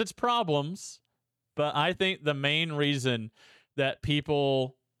 It has its problems, but I think the main reason that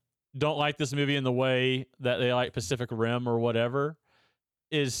people don't like this movie in the way that they like Pacific Rim or whatever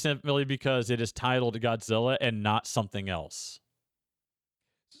is simply because it is titled Godzilla and not something else.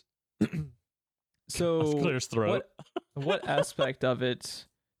 So Let's clear his throat. What aspect of it,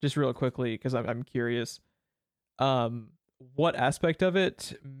 just real quickly, because I'm curious, what aspect of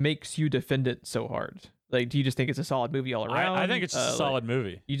it makes you defend it so hard? Like, do you just think it's a solid movie all around? I think it's a solid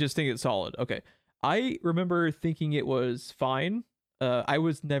movie. You just think it's solid. Okay. I remember thinking it was fine. I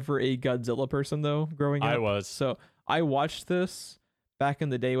was never a Godzilla person though, growing up. I was. So I watched this back in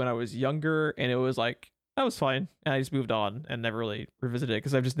the day when I was younger, and it was like, that was fine. And I just moved on and never really revisited it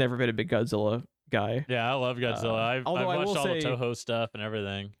because I've just never been a big Godzilla guy. Yeah, I love Godzilla. I've watched all the Toho stuff and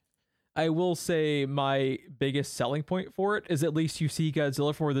everything. I will say my biggest selling point for it is at least you see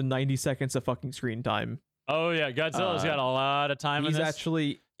Godzilla for more than 90 seconds of fucking screen time. Oh yeah, Godzilla's got a lot of time in this. He's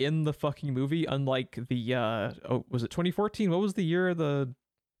actually in the fucking movie, unlike the was it 2014? What was the year of the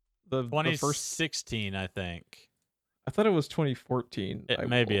 2016, I think. I thought it was 2014.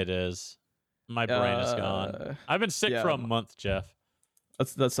 Maybe it is. My brain is gone. I've been sick for a month, Jeff.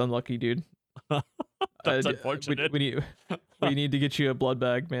 That's unlucky, dude. That's unfortunate. We need to get you a blood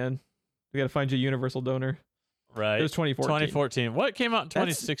bag, man. We got to find you a universal donor. Right. It was 2014. 2014. What came out in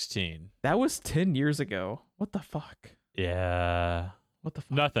 2016? That was 10 years ago. What the fuck? Yeah. What the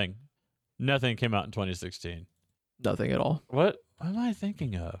fuck? Nothing. Nothing came out in 2016. Nothing at all. What am I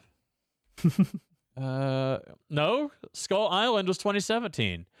thinking of? No, Skull Island was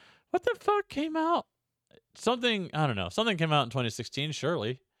 2017. What the fuck came out? Something, I don't know. Something came out in 2016,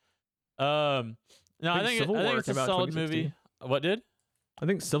 surely. No, I think Civil War it's a came out in solid movie. 2016. What did? I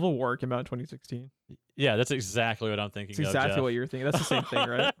think Civil War came out in 2016. Yeah, that's exactly what I'm thinking It's of. exactly Jeff. what you're thinking. That's the same thing,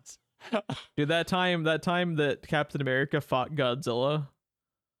 right? Dude, that time that Captain America fought Godzilla.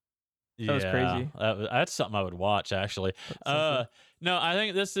 That was crazy. That's something I would watch, actually. No, I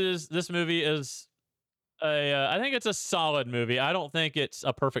think this movie is I think it's a solid movie. I don't think it's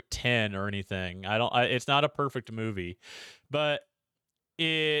a perfect 10 or anything. It's not a perfect movie, but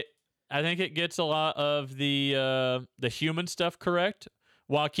I think it gets a lot of the human stuff correct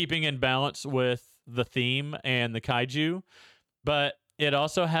while keeping in balance with the theme and the kaiju. But it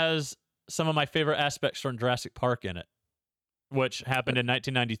also has some of my favorite aspects from Jurassic Park in it, which happened in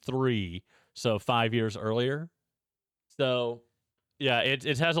 1993, so 5 years earlier. So, yeah,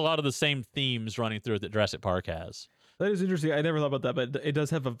 it has a lot of the same themes running through it that Jurassic Park has. That is interesting. I never thought about that, but it does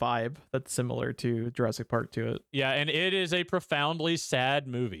have a vibe that's similar to Jurassic Park to it. Yeah, and it is a profoundly sad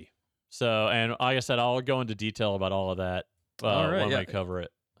movie. So, and like I said, I'll go into detail about all of that when we cover it.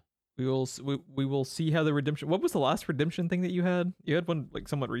 We will see how the redemption. What was the last redemption thing that you had? You had one like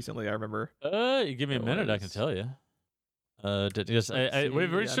somewhat recently, I remember. You give me a minute, I can tell you.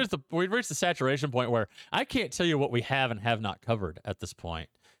 We've reached the saturation point where I can't tell you what we have and have not covered at this point.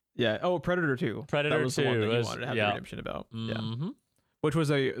 Yeah. Oh, Predator 2. Predator that was 2 the one that you wanted to have the redemption about. Mm-hmm. Yeah.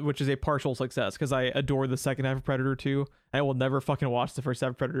 Which is a partial success because I adore the second half of Predator 2. I will never fucking watch the first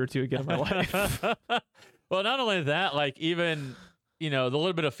half of Predator 2 again in my life. Well, not only that, like even the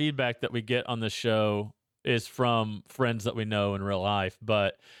little bit of feedback that we get on this show is from friends that we know in real life,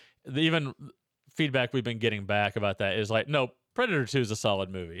 but even feedback we've been getting back about that is like, no, Predator 2 is a solid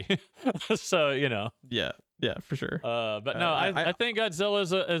movie. So Yeah, for sure. But no, I think Godzilla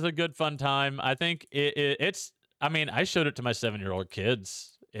is a good fun time. I think it's. I mean, I showed it to my 7-year-old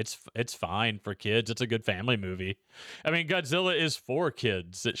kids. It's fine for kids. It's a good family movie. I mean, Godzilla is for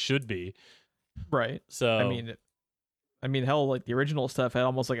kids. It should be. Right. So I mean, hell, like the original stuff had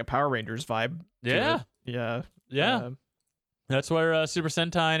almost like a Power Rangers vibe. Yeah. Yeah. That's where Super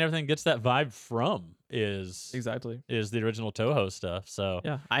Sentai and everything gets that vibe from. Is the original Toho stuff. So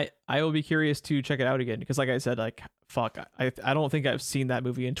yeah, I will be curious to check it out again because, like I said, like fuck, I don't think I've seen that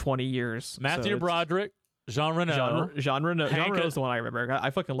movie in 20 years. Matthew Broderick. Jean Reno. Jean Reno is the one I remember.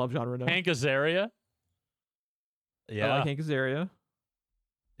 I fucking love Jean Reno. Hank Azaria. Yeah. I like Hank Azaria.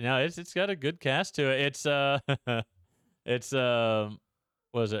 No, it's got a good cast to it. It's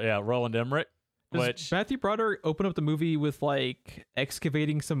what is it? Yeah, Roland Emmerich. Does Matthew Broderick open up the movie with like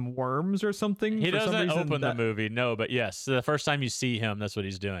excavating some worms or something? He doesn't open the movie, no, but yes, the first time you see him, that's what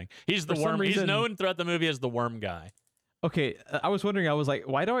he's doing. He's the worm. He's known throughout the movie as the worm guy. Okay, I was wondering. I was like,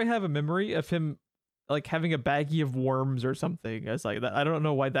 why do I have a memory of him like having a baggie of worms or something? I was like, I don't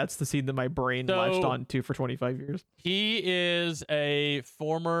know why that's the scene that my brain latched onto for 25 years. He is a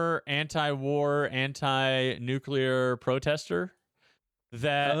former anti-war, anti-nuclear protester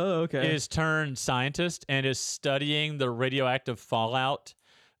that is turned scientist and is studying the radioactive fallout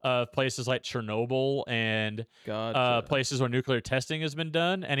of places like Chernobyl and places where nuclear testing has been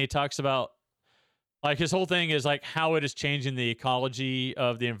done. And he talks about like his whole thing is like how it is changing the ecology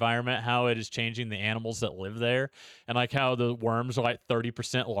of the environment, how it is changing the animals that live there, and like how the worms are like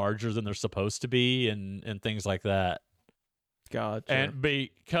 30% larger than they're supposed to be and things like that. Gotcha. And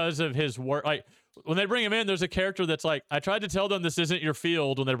because of his work, like when they bring him in, there's a character that's like, I tried to tell them this isn't your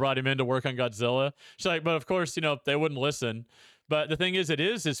field when they brought him in to work on Godzilla. She's like, but of course, they wouldn't listen. But the thing is, it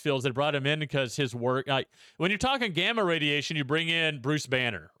is his field. They brought him in because his work, like when you're talking gamma radiation, you bring in Bruce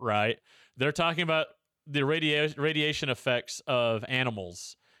Banner, right? They're talking about the radiation effects of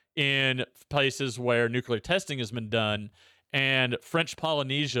animals in places where nuclear testing has been done. And French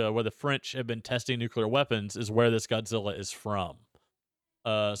Polynesia, where the French have been testing nuclear weapons, is where this Godzilla is from.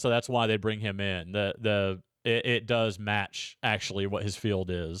 So that's why they bring him in. It does match actually what his field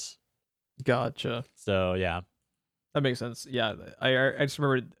is. Gotcha. So yeah, that makes sense. Yeah, I just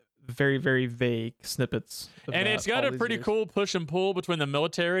remember very, very vague snippets. And it's got a pretty cool push and pull between the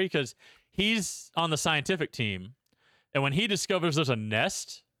military because he's on the scientific team, and when he discovers there's a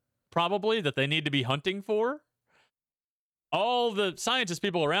nest, probably that they need to be hunting for, all the scientist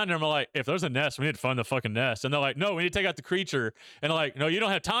people around him are like, if there's a nest, we need to find the fucking nest. And they're like, no, we need to take out the creature. And they're like, no, you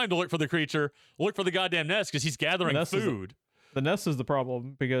don't have time to look for the creature. Look for the goddamn nest because he's gathering food. The nest is the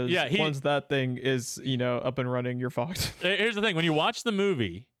problem because once that thing is, up and running, you're fucked. Here's the thing. When you watch the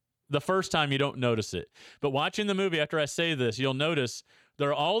movie, the first time you don't notice it. But watching the movie after I say this, you'll notice there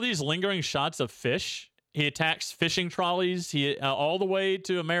are all these lingering shots of fish. He attacks fishing trolleys all the way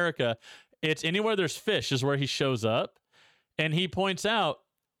to America. It's anywhere there's fish is where he shows up, and he points out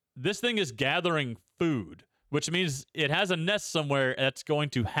this thing is gathering food, which means it has a nest somewhere that's going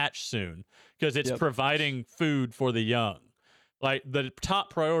to hatch soon because it's providing food for the young. Like, the top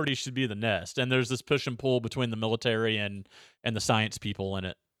priority should be the nest, and there's this push and pull between the military and the science people in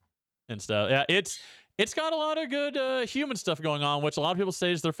it and stuff. Yeah, it's got a lot of good human stuff going on, which a lot of people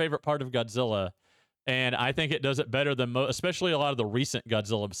say is their favorite part of Godzilla, and I think it does it better than especially a lot of the recent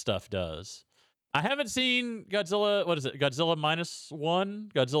Godzilla stuff does. I haven't seen Godzilla. What is it? Godzilla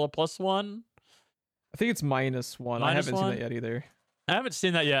 -1? Godzilla +1? I think it's -1. I haven't seen that yet either. I haven't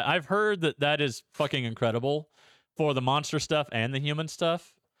seen that yet. I've heard that is fucking incredible for the monster stuff and the human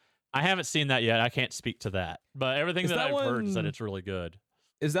stuff. I haven't seen that yet. I can't speak to that. But everything that I've heard is that it's really good.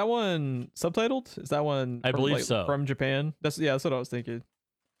 Is that one subtitled? Is that one I believe so. From Japan? That's what I was thinking.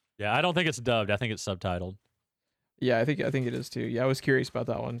 Yeah, I don't think it's dubbed. I think it's subtitled. Yeah, I think it is too. Yeah, I was curious about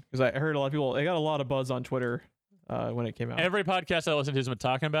that one because I heard a lot of people. It got a lot of buzz on Twitter when it came out. Every podcast I listen to has been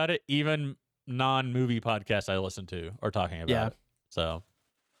talking about it. Even non-movie podcasts I listen to are talking about it. So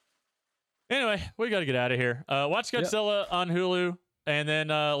anyway, we got to get out of here. Watch Godzilla on Hulu, and then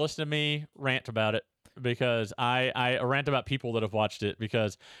listen to me rant about it because I rant about people that have watched it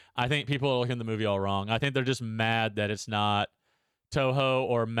because I think people are looking at the movie all wrong. I think they're just mad that it's not Toho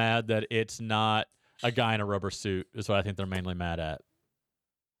or mad that it's not a guy in a rubber suit is what I think they're mainly mad at.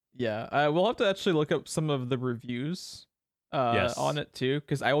 Yeah, we'll have to actually look up some of the reviews on it too,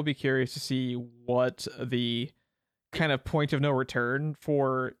 because I will be curious to see what the kind of point of no return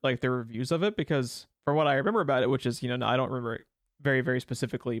for like the reviews of it, because from what I remember about it, which is, I don't remember it very, very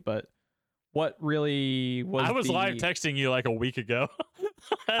specifically, but what really was I was live texting you like a week ago.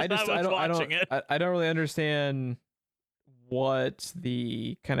 I don't really understand what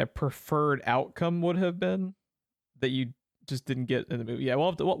the kind of preferred outcome would have been that you just didn't get in the movie. Yeah,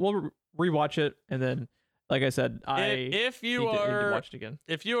 we'll rewatch it, and then, like I said, if you need to watch it again.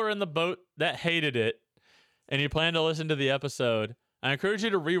 If you are in the boat that hated it, and you plan to listen to the episode, I encourage you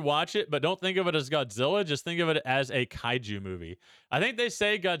to rewatch it, but don't think of it as Godzilla. Just think of it as a kaiju movie. I think they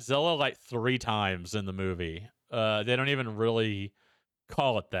say Godzilla like 3 times in the movie. They don't even really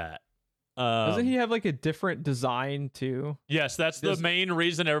call it that. Doesn't he have like a different design too? Yes, that's the main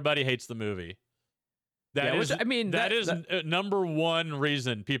reason everybody hates the movie. That is number one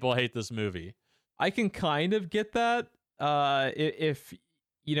reason people hate this movie. I can kind of get that. If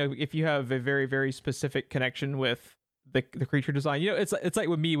you have a very, very specific connection with the creature design, it's like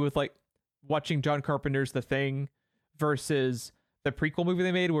with me with like watching John Carpenter's The Thing versus the prequel movie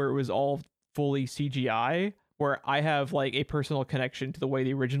they made where it was all fully CGI, where I have like a personal connection to the way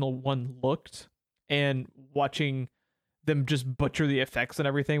the original one looked, and watching them just butcher the effects and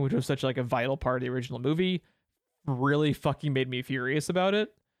everything, which was such like a vital part of the original movie, really fucking made me furious about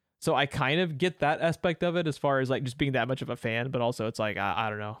it. So I kind of get that aspect of it as far as like just being that much of a fan, but also it's like, I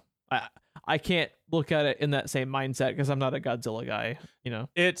don't know. I can't look at it in that same mindset because I'm not a Godzilla guy,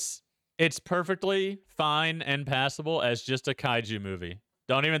 It's perfectly fine and passable as just a kaiju movie.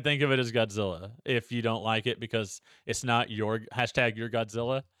 Don't even think of it as Godzilla if you don't like it because it's not your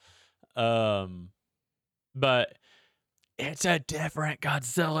Godzilla. But it's a different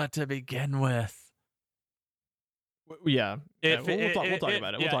Godzilla to begin with. Yeah, we'll talk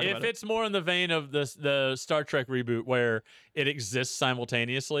about it. If it's more in the vein of the Star Trek reboot where it exists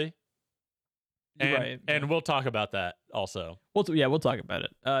simultaneously, and we'll talk about that also. We'll talk about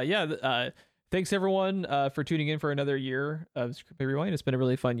it. Thanks everyone for tuning in for another year of Script Rewind. It's been a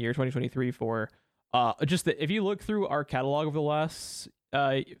really fun year, 2023. For if you look through our catalog over the last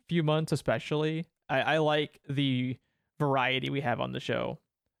few months, especially, I like the variety we have on the show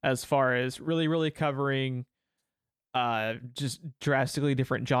as far as really, really covering just drastically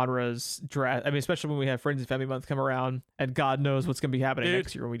different genres. Especially when we have Friends and Family Month come around, and God knows what's gonna be happening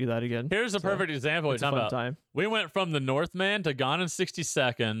next year when we do that again. Here's a perfect example. It's a fun time. We went from The Northman to Gone in 60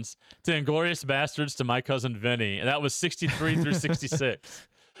 Seconds to Inglourious Bastards to My Cousin Vinny, and that was 63 through 66.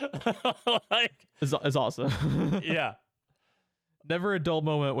 It's awesome. Yeah. Never a dull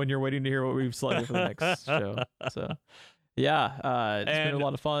moment when you're waiting to hear what we've selected for the next show. So yeah, it's been a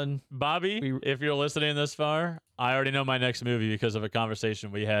lot of fun. Bobby, if you're listening this far, I already know my next movie because of a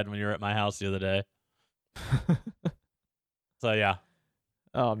conversation we had when you were at my house the other day. So yeah.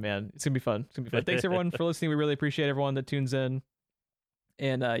 Oh man, it's gonna be fun. Thanks everyone for listening. We really appreciate everyone that tunes in.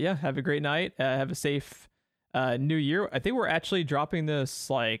 And have a great night. Have a safe New Year. I think we're actually dropping this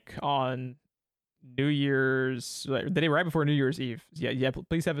like on New Year's, the day right before New Year's Eve. Yeah.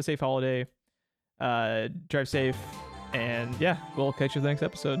 Please have a safe holiday. Drive safe. And yeah, we'll catch you in the next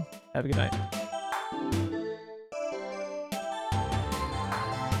episode. Have a good night.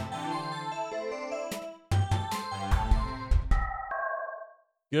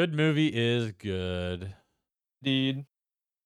 Good movie is good. Indeed.